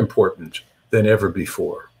more important than ever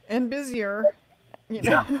before, and busier.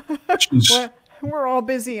 We're all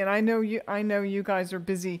busy, and I know you guys are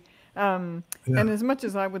busy. And as much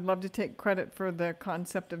as I would love to take credit for the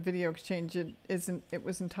concept of video exchange, it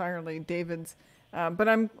was entirely David's. But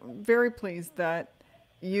I'm very pleased that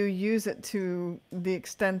you use it to the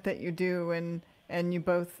extent that you do, and you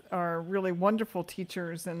both are really wonderful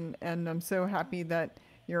teachers, and I'm so happy that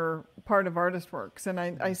you're part of Artist Works. And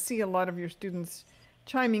I see a lot of your students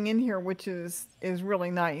chiming in here, which is really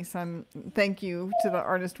nice. Thank you to the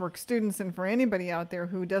Artist Works students, and for anybody out there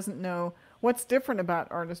who doesn't know what's different about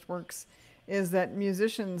Artist Works is that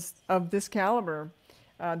musicians of this caliber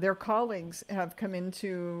their colleagues have come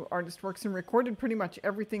into ArtistWorks and recorded pretty much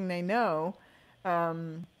everything they know.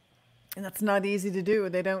 And that's not easy to do.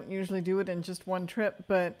 They don't usually do it in just one trip,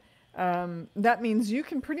 but that means you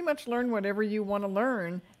can pretty much learn whatever you want to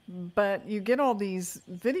learn, but you get all these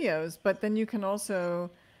videos, but then you can also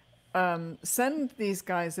send these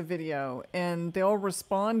guys a video and they'll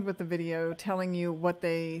respond with the video telling you what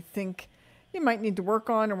they think you might need to work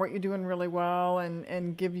on or what you're doing really well,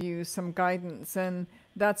 and give you some guidance. And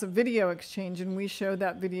that's a video exchange, and we show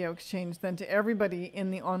that video exchange then to everybody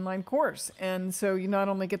in the online course. And so you not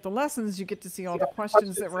only get the lessons, you get to see all the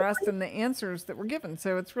questions that were asked and the answers that were given.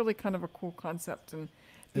 So it's really kind of a cool concept, and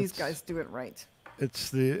these guys do it right. It's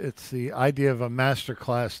the idea of a master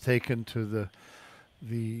class taken to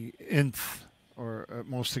the nth or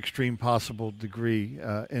most extreme possible degree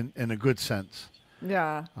in a good sense.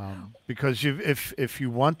 Yeah. Because if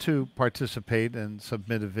you want to participate and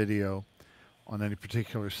submit a video on any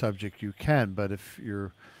particular subject, you can. But if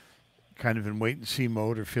you're kind of in wait-and-see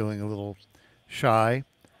mode or feeling a little shy,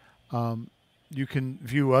 you can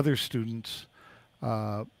view other students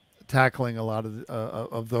tackling a lot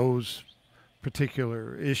of those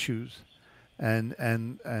particular issues, and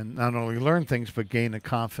not only learn things but gain a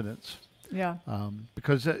confidence. Yeah.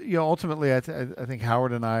 Because ultimately, I think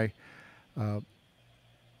Howard and I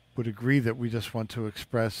would agree that we just want to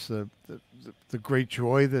express the great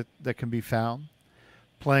joy that can be found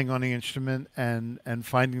playing on the instrument and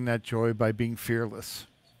finding that joy by being fearless.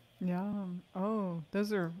 Yeah. Oh,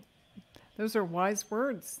 those are wise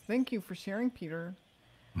words. Thank you for sharing, Peter.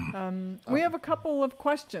 We have a couple of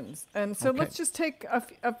questions, and so let's just take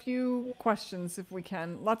a few questions if we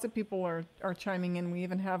can. Lots of people are chiming in. We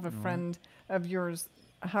even have a friend of yours,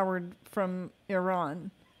 Howard, from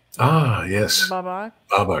Iran. Ah, yes. Babak,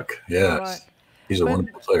 yes. Babak. He's a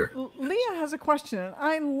wonderful player. Leah has a question, and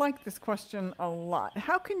I like this question a lot.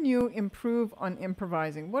 How can you improve on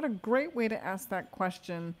improvising? What a great way to ask that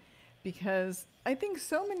question, because I think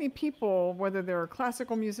so many people, whether they're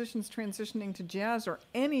classical musicians transitioning to jazz or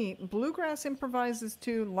any bluegrass improvises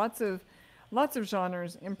too, lots of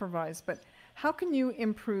genres improvise, but how can you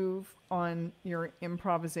improve on your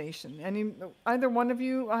improvisation? Either one of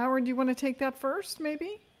you, Howard, do you want to take that first,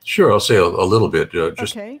 maybe? Sure, I'll say a little bit.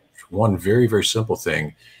 Just okay. One very, very simple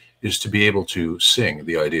thing is to be able to sing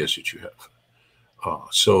the ideas that you have.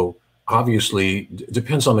 So obviously,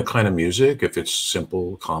 depends on the kind of music. If it's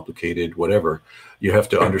simple, complicated, whatever, you have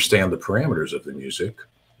to understand the parameters of the music.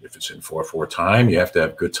 If it's in 4/4 time, you have to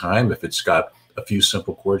have good time. If it's got a few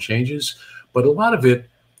simple chord changes, but a lot of it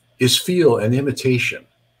is feel and imitation.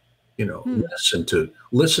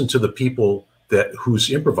 Listen to the people whose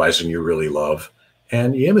improvising you really love,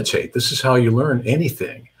 and you imitate. This is how you learn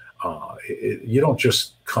anything. You don't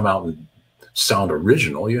just come out and sound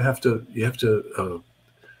original. You have to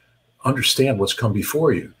understand what's come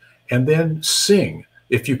before you, and then sing.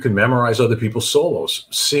 If you can memorize other people's solos,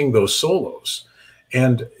 sing those solos.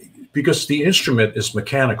 And because the instrument is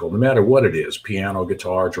mechanical, no matter what it is, piano,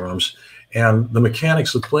 guitar, drums, and the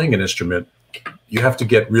mechanics of playing an instrument, you have to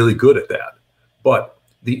get really good at that. But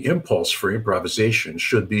the impulse for improvisation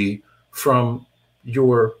should be from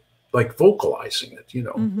your vocalizing it,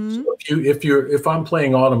 Mm-hmm. So if I'm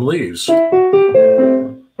playing Autumn Leaves,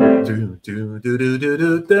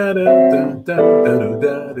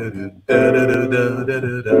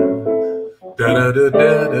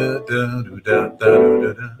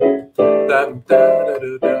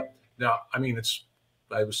 now,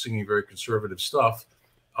 I was singing very conservative stuff,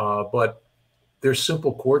 but there's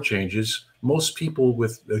simple chord changes. Most people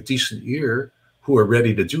with a decent ear who are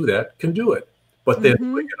ready to do that can do it. But then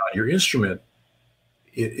putting it on your instrument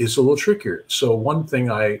is a little trickier. So one thing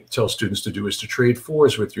I tell students to do is to trade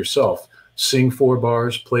fours with yourself. Sing 4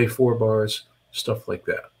 bars, play 4 bars, stuff like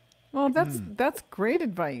that. Well, that's great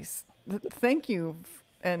advice. Thank you.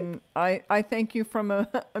 And I thank you from a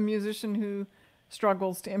musician who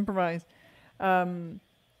struggles to improvise.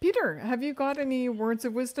 Peter, have you got any words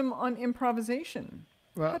of wisdom on improvisation?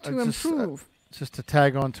 Well, how to improve? Just to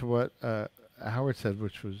tag on to what Howard said,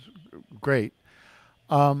 which was great.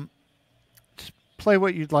 Just play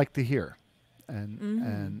what you'd like to hear,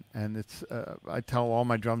 and it's. I tell all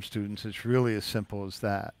my drum students it's really as simple as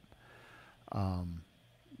that.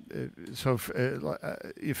 So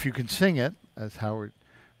if you can sing it, as Howard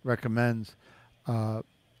recommends,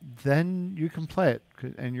 then you can play it,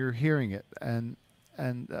 and you're hearing it. And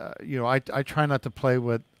I try not to play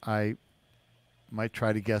what I might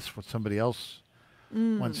try to guess what somebody else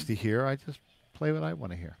wants to hear. I just play what I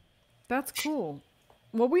want to hear. That's cool.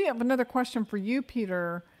 Well, we have another question for you,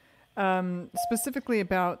 Peter. specifically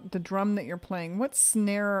about the drum that you're playing. What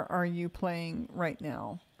snare are you playing right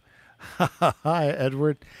now? Hi,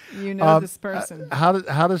 Edward. You know this person. How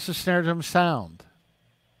does the snare drum sound?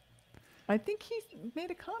 I think he made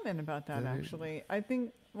a comment about that, actually. I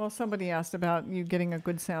think, well, somebody asked about you getting a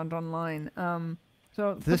good sound online.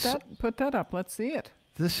 So put that up. Let's see it.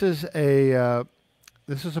 This is a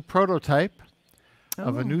prototype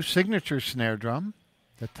of a new signature snare drum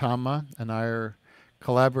that Tama and I are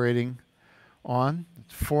collaborating on.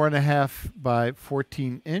 It's 4.5 by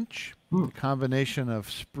 14 inch, a combination of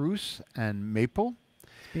spruce and maple.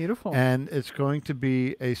 Beautiful. And it's going to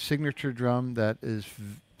be a signature drum that is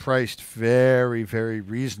priced very, very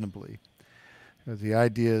reasonably. The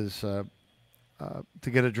idea is to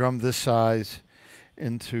get a drum this size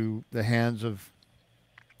into the hands of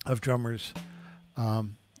drummers.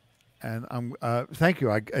 And I'm thank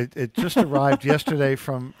you. It just arrived yesterday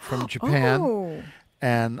from Japan. Oh.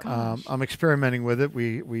 And I'm experimenting with it.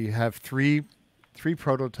 We have three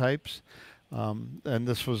prototypes, and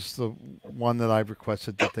this was the one that I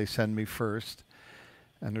requested that they send me first.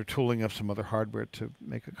 And they're tooling up some other hardware to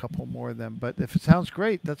make a couple more of them. But if it sounds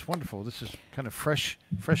great, that's wonderful. This is kind of fresh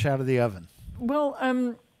out of the oven. Well,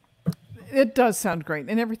 it does sound great,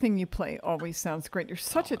 and everything you play always sounds great. You're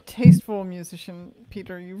such a tasteful musician,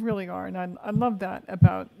 Peter. You really are, and I love that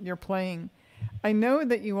about your playing. I know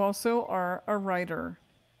that you also are a writer,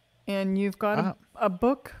 and you've got a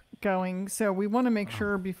book going. So we want to make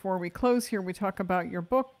sure before we close here, we talk about your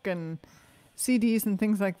book and CDs and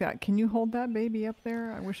things like that. Can you hold that baby up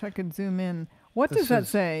there? I wish I could zoom in. What does that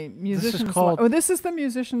say? Musician's this is the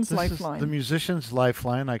Musician's Lifeline. This is the Musician's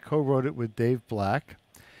Lifeline. I co-wrote it with Dave Black.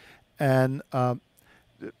 And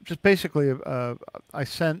just basically, I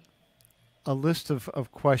sent a list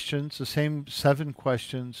of questions, the same 7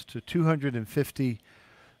 questions, to 250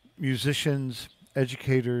 musicians,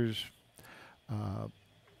 educators,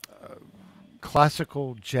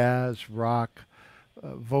 classical, jazz, rock,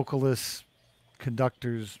 vocalists,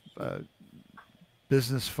 conductors,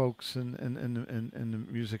 business folks in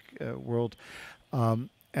the music world. And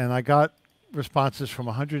I got responses from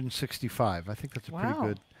 165. I think that's a pretty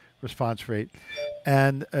good response rate.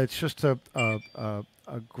 And it's just a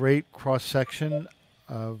great cross-section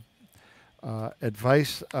of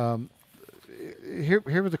advice. Here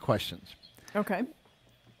are the questions. Okay.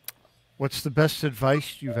 What's the best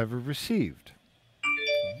advice you've ever received?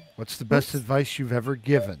 What's the best advice you've ever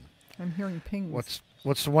given? I'm hearing pings.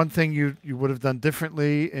 What's the one thing you would have done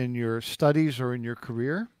differently in your studies or in your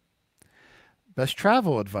career? Best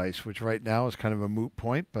travel advice, which right now is kind of a moot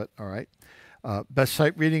point, but all right. Best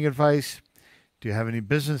sight reading advice. Do you have any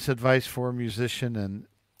business advice for a musician, and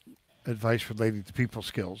advice relating to people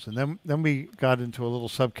skills? And then we got into a little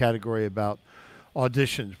subcategory about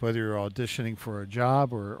auditions, whether you're auditioning for a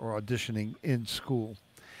job or auditioning in school.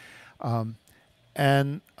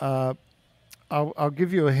 And I'll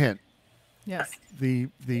give you a hint. Yes. The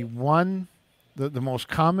most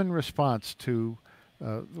common response to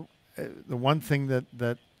the one thing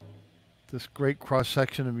that this great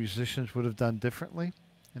cross-section of musicians would have done differently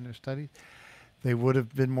in their studies, they would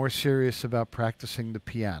have been more serious about practicing the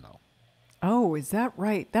piano. Oh, is that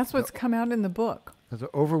right? That's what's come out in the book. There's an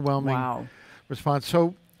overwhelming response.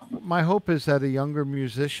 So my hope is that a younger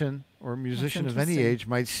musician or musician of any age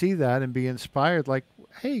might see that and be inspired, like,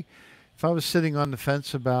 hey, if I was sitting on the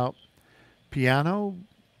fence about piano,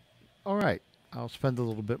 all right, I'll spend a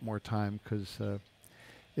little bit more time, because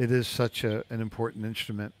it is such an important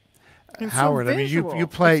instrument. It's Howard, so I mean, you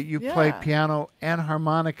play piano and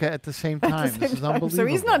harmonica at the same time. This is unbelievable. So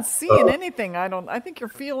he's not seeing anything. I think you're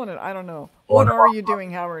feeling it. I don't know. What are you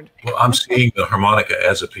doing, Howard? Well, I'm seeing the harmonica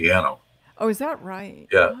as a piano. Oh, is that right?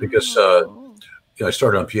 Yeah, because I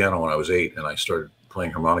started on piano when I was 8, and I started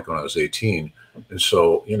playing harmonica when I was 18. And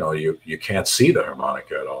so, you can't see the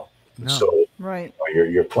harmonica at all. No. So right.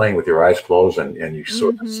 You're playing with your eyes closed, and you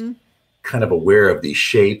sort of kind of aware of these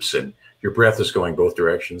shapes, and your breath is going both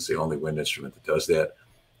directions, the only wind instrument that does that.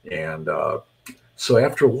 And so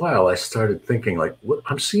after a while, I started thinking, like,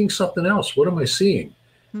 I'm seeing something else. What am I seeing?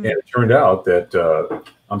 And it turned out that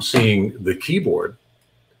I'm seeing the keyboard.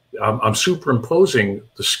 I'm superimposing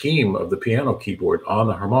the scheme of the piano keyboard on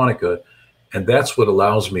the harmonica, and that's what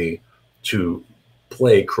allows me to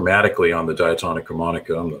play chromatically on the diatonic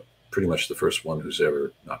harmonica. I'm pretty much the first one who's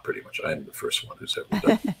ever, not pretty much, I am the first one who's ever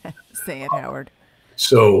done it. Say it, Howard.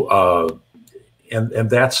 So, and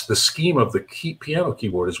that's the scheme of the piano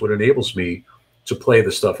keyboard is what enables me to play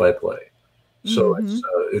the stuff I play. So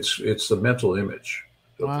it's the mental image.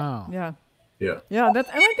 Wow. Yeah. Yeah. Yeah. And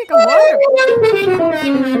I think a lot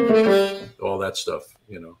of all that stuff,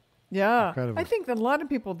 Yeah. Incredible. I think that a lot of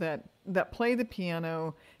people that play the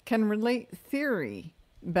piano can relate theory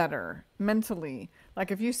better mentally. Like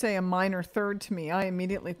if you say a minor third to me, I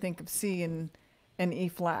immediately think of C and E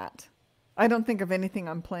flat. I don't think of anything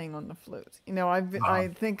I'm playing on the flute. You know, I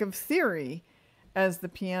think of theory as the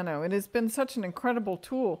piano. It has been such an incredible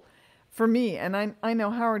tool for me. And I know,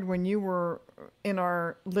 Howard, when you were in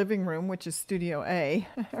our living room, which is Studio A,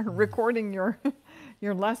 recording your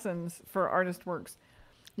lessons for Artist Works,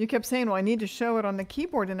 you kept saying, well, I need to show it on the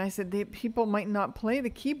keyboard. And I said, people might not play the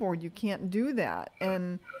keyboard. You can't do that.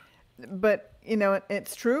 But, you know,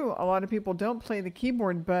 it's true. A lot of people don't play the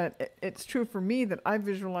keyboard, but it's true for me that I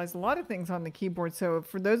visualize a lot of things on the keyboard. So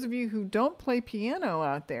for those of you who don't play piano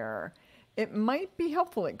out there, it might be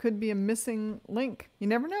helpful. It could be a missing link. You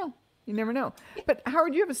never know. You never know. But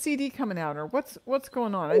Howard, you have a CD coming out, or what's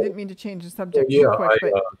going on? I didn't mean to change the subject too quick,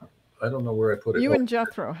 but I don't know where I put it. You and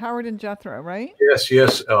Jethro, Howard and Jethro, right? Yes.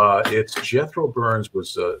 It's Jethro Burns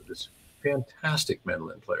was this fantastic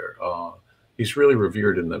mandolin player. He's really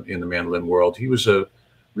revered in the mandolin world. He was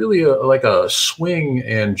really like a swing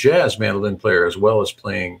and jazz mandolin player, as well as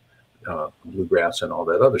playing bluegrass and all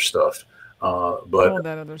that other stuff. But all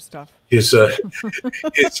that other stuff. His, I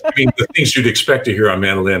mean, the things you'd expect to hear on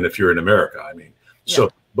mandolin if you're in America. I mean, so. Yeah.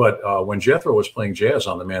 But when Jethro was playing jazz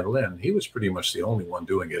on the mandolin, he was pretty much the only one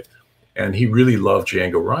doing it. And he really loved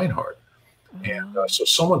Django Reinhardt. And so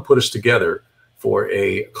someone put us together for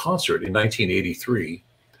a concert in 1983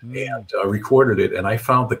 and recorded it. And I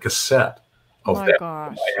found the cassette of that in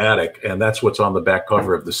my attic. And that's what's on the back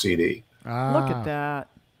cover of the CD. Look at that.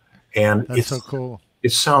 And that's so cool.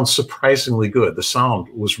 It sounds surprisingly good. The sound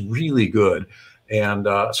was really good. And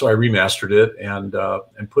so I remastered it and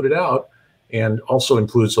put it out. And also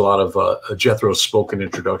includes a lot of Jethro's spoken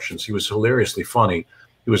introductions. He was hilariously funny.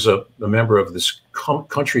 He was a member of this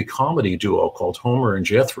country comedy duo called Homer and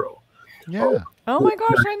Jethro. Yeah. Oh my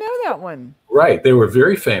gosh, I know that one. Right. They were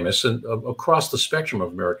very famous and across the spectrum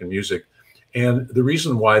of American music. And the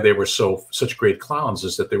reason why they were such great clowns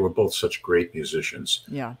is that they were both such great musicians.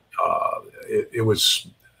 Yeah. There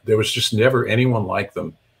was just never anyone like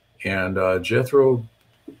them. And Jethro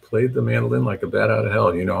played the mandolin like a bat out of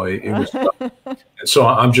hell. You know, it was. And so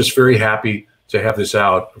I'm just very happy to have this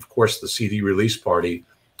out. Of course, the CD release party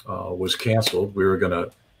was canceled. We were going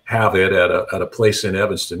to have it at a place in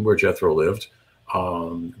Evanston where Jethro lived,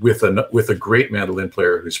 with a great mandolin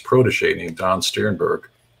player, whose protege named Don Sternberg,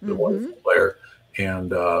 the wonderful player,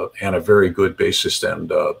 and a very good bassist and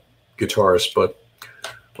guitarist. But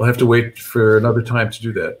we'll have to wait for another time to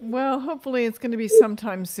do that. Well, hopefully it's going to be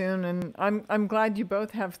sometime soon. And I'm glad you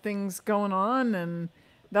both have things going on, and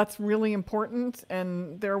that's really important.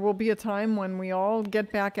 And there will be a time when we all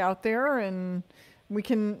get back out there and we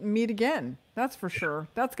can meet again. That's for sure.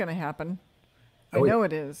 That's going to happen. I know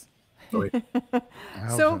it is. So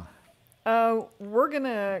we're going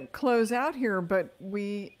to close out here, but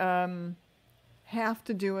we have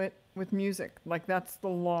to do it with music. Like, that's the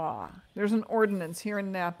law. There's an ordinance here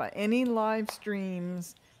in Napa. Any live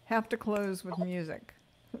streams have to close with music.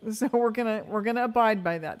 So we're gonna abide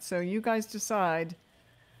by that. So you guys decide,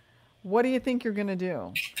 what do you think you're gonna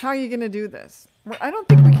do? How are you gonna do this? I don't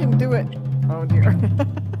think we can do it. Oh dear.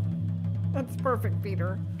 That's perfect,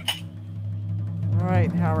 Peter. All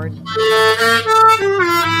right, Howard.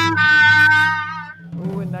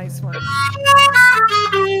 Ooh, a nice one.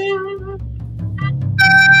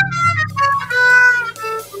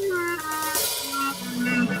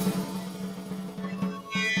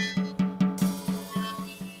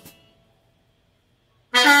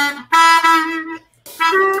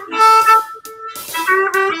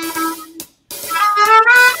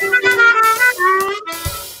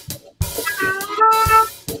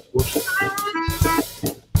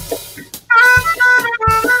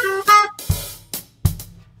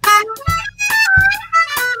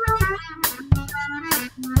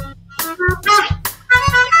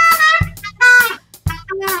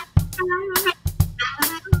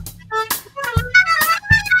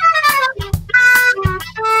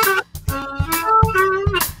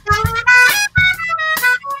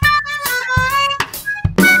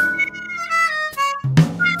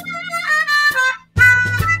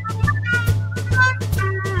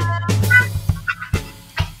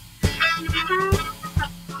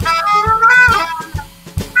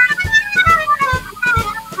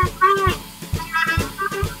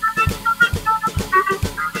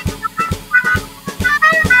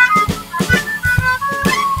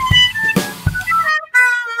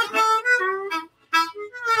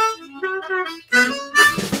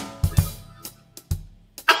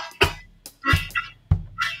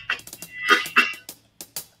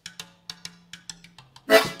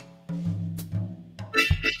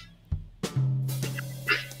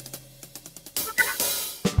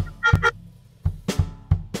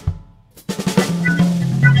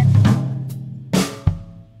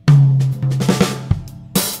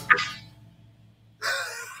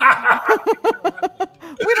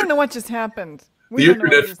 We don't know what just happened. The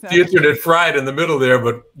internet fried in the middle there,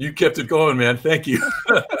 but you kept it going, man. Thank you.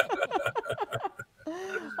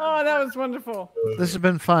 Oh, that was wonderful. This has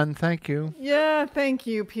been fun. Thank you. Yeah, thank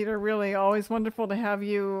you, Peter. Really, always wonderful to have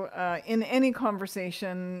you in any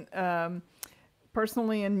conversation,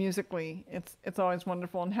 personally and musically. It's always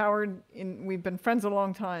wonderful. And Howard, we've been friends a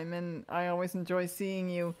long time, and I always enjoy seeing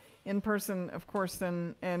you in person, of course.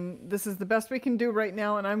 And this is the best we can do right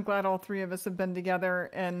now. And I'm glad all three of us have been together.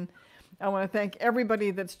 And I want to thank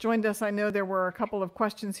everybody that's joined us. I know there were a couple of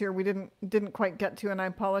questions here we didn't quite get to, and I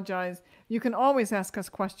apologize. You can always ask us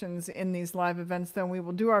questions in these live events, though. We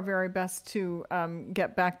will do our very best to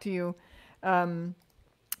get back to you.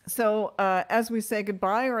 So as we say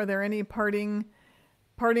goodbye, are there any parting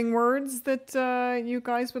words that you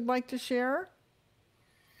guys would like to share?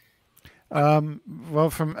 Well,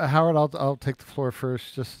 from Howard, I'll take the floor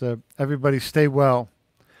first. Just everybody stay well.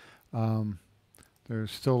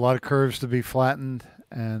 There's still a lot of curves to be flattened,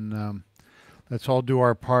 and let's all do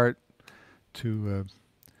our part to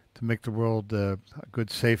make the world a good,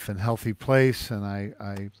 safe, and healthy place. And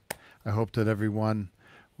I hope that everyone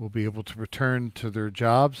will be able to return to their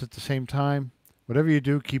jobs at the same time. Whatever you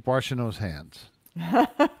do, keep washing those hands.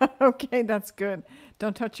 Okay, that's good.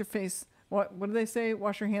 Don't touch your face. What do they say?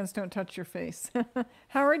 Wash your hands, don't touch your face.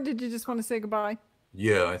 Howard, did you just want to say goodbye?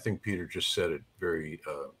 Yeah, I think Peter just said it very.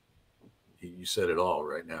 You said it all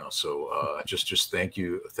right now. So just thank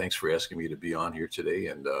you. Thanks for asking me to be on here today,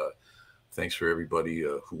 and thanks for everybody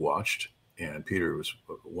who watched. And Peter, it was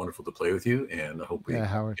wonderful to play with you, and I hope we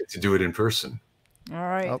get to do it in person. All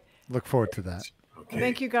right. I'll look forward to that. Okay.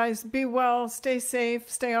 Thank you, guys. Be well. Stay safe.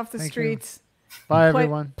 Stay off the streets. Bye,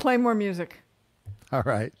 everyone. Play more music. All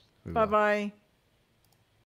right. Bye-bye.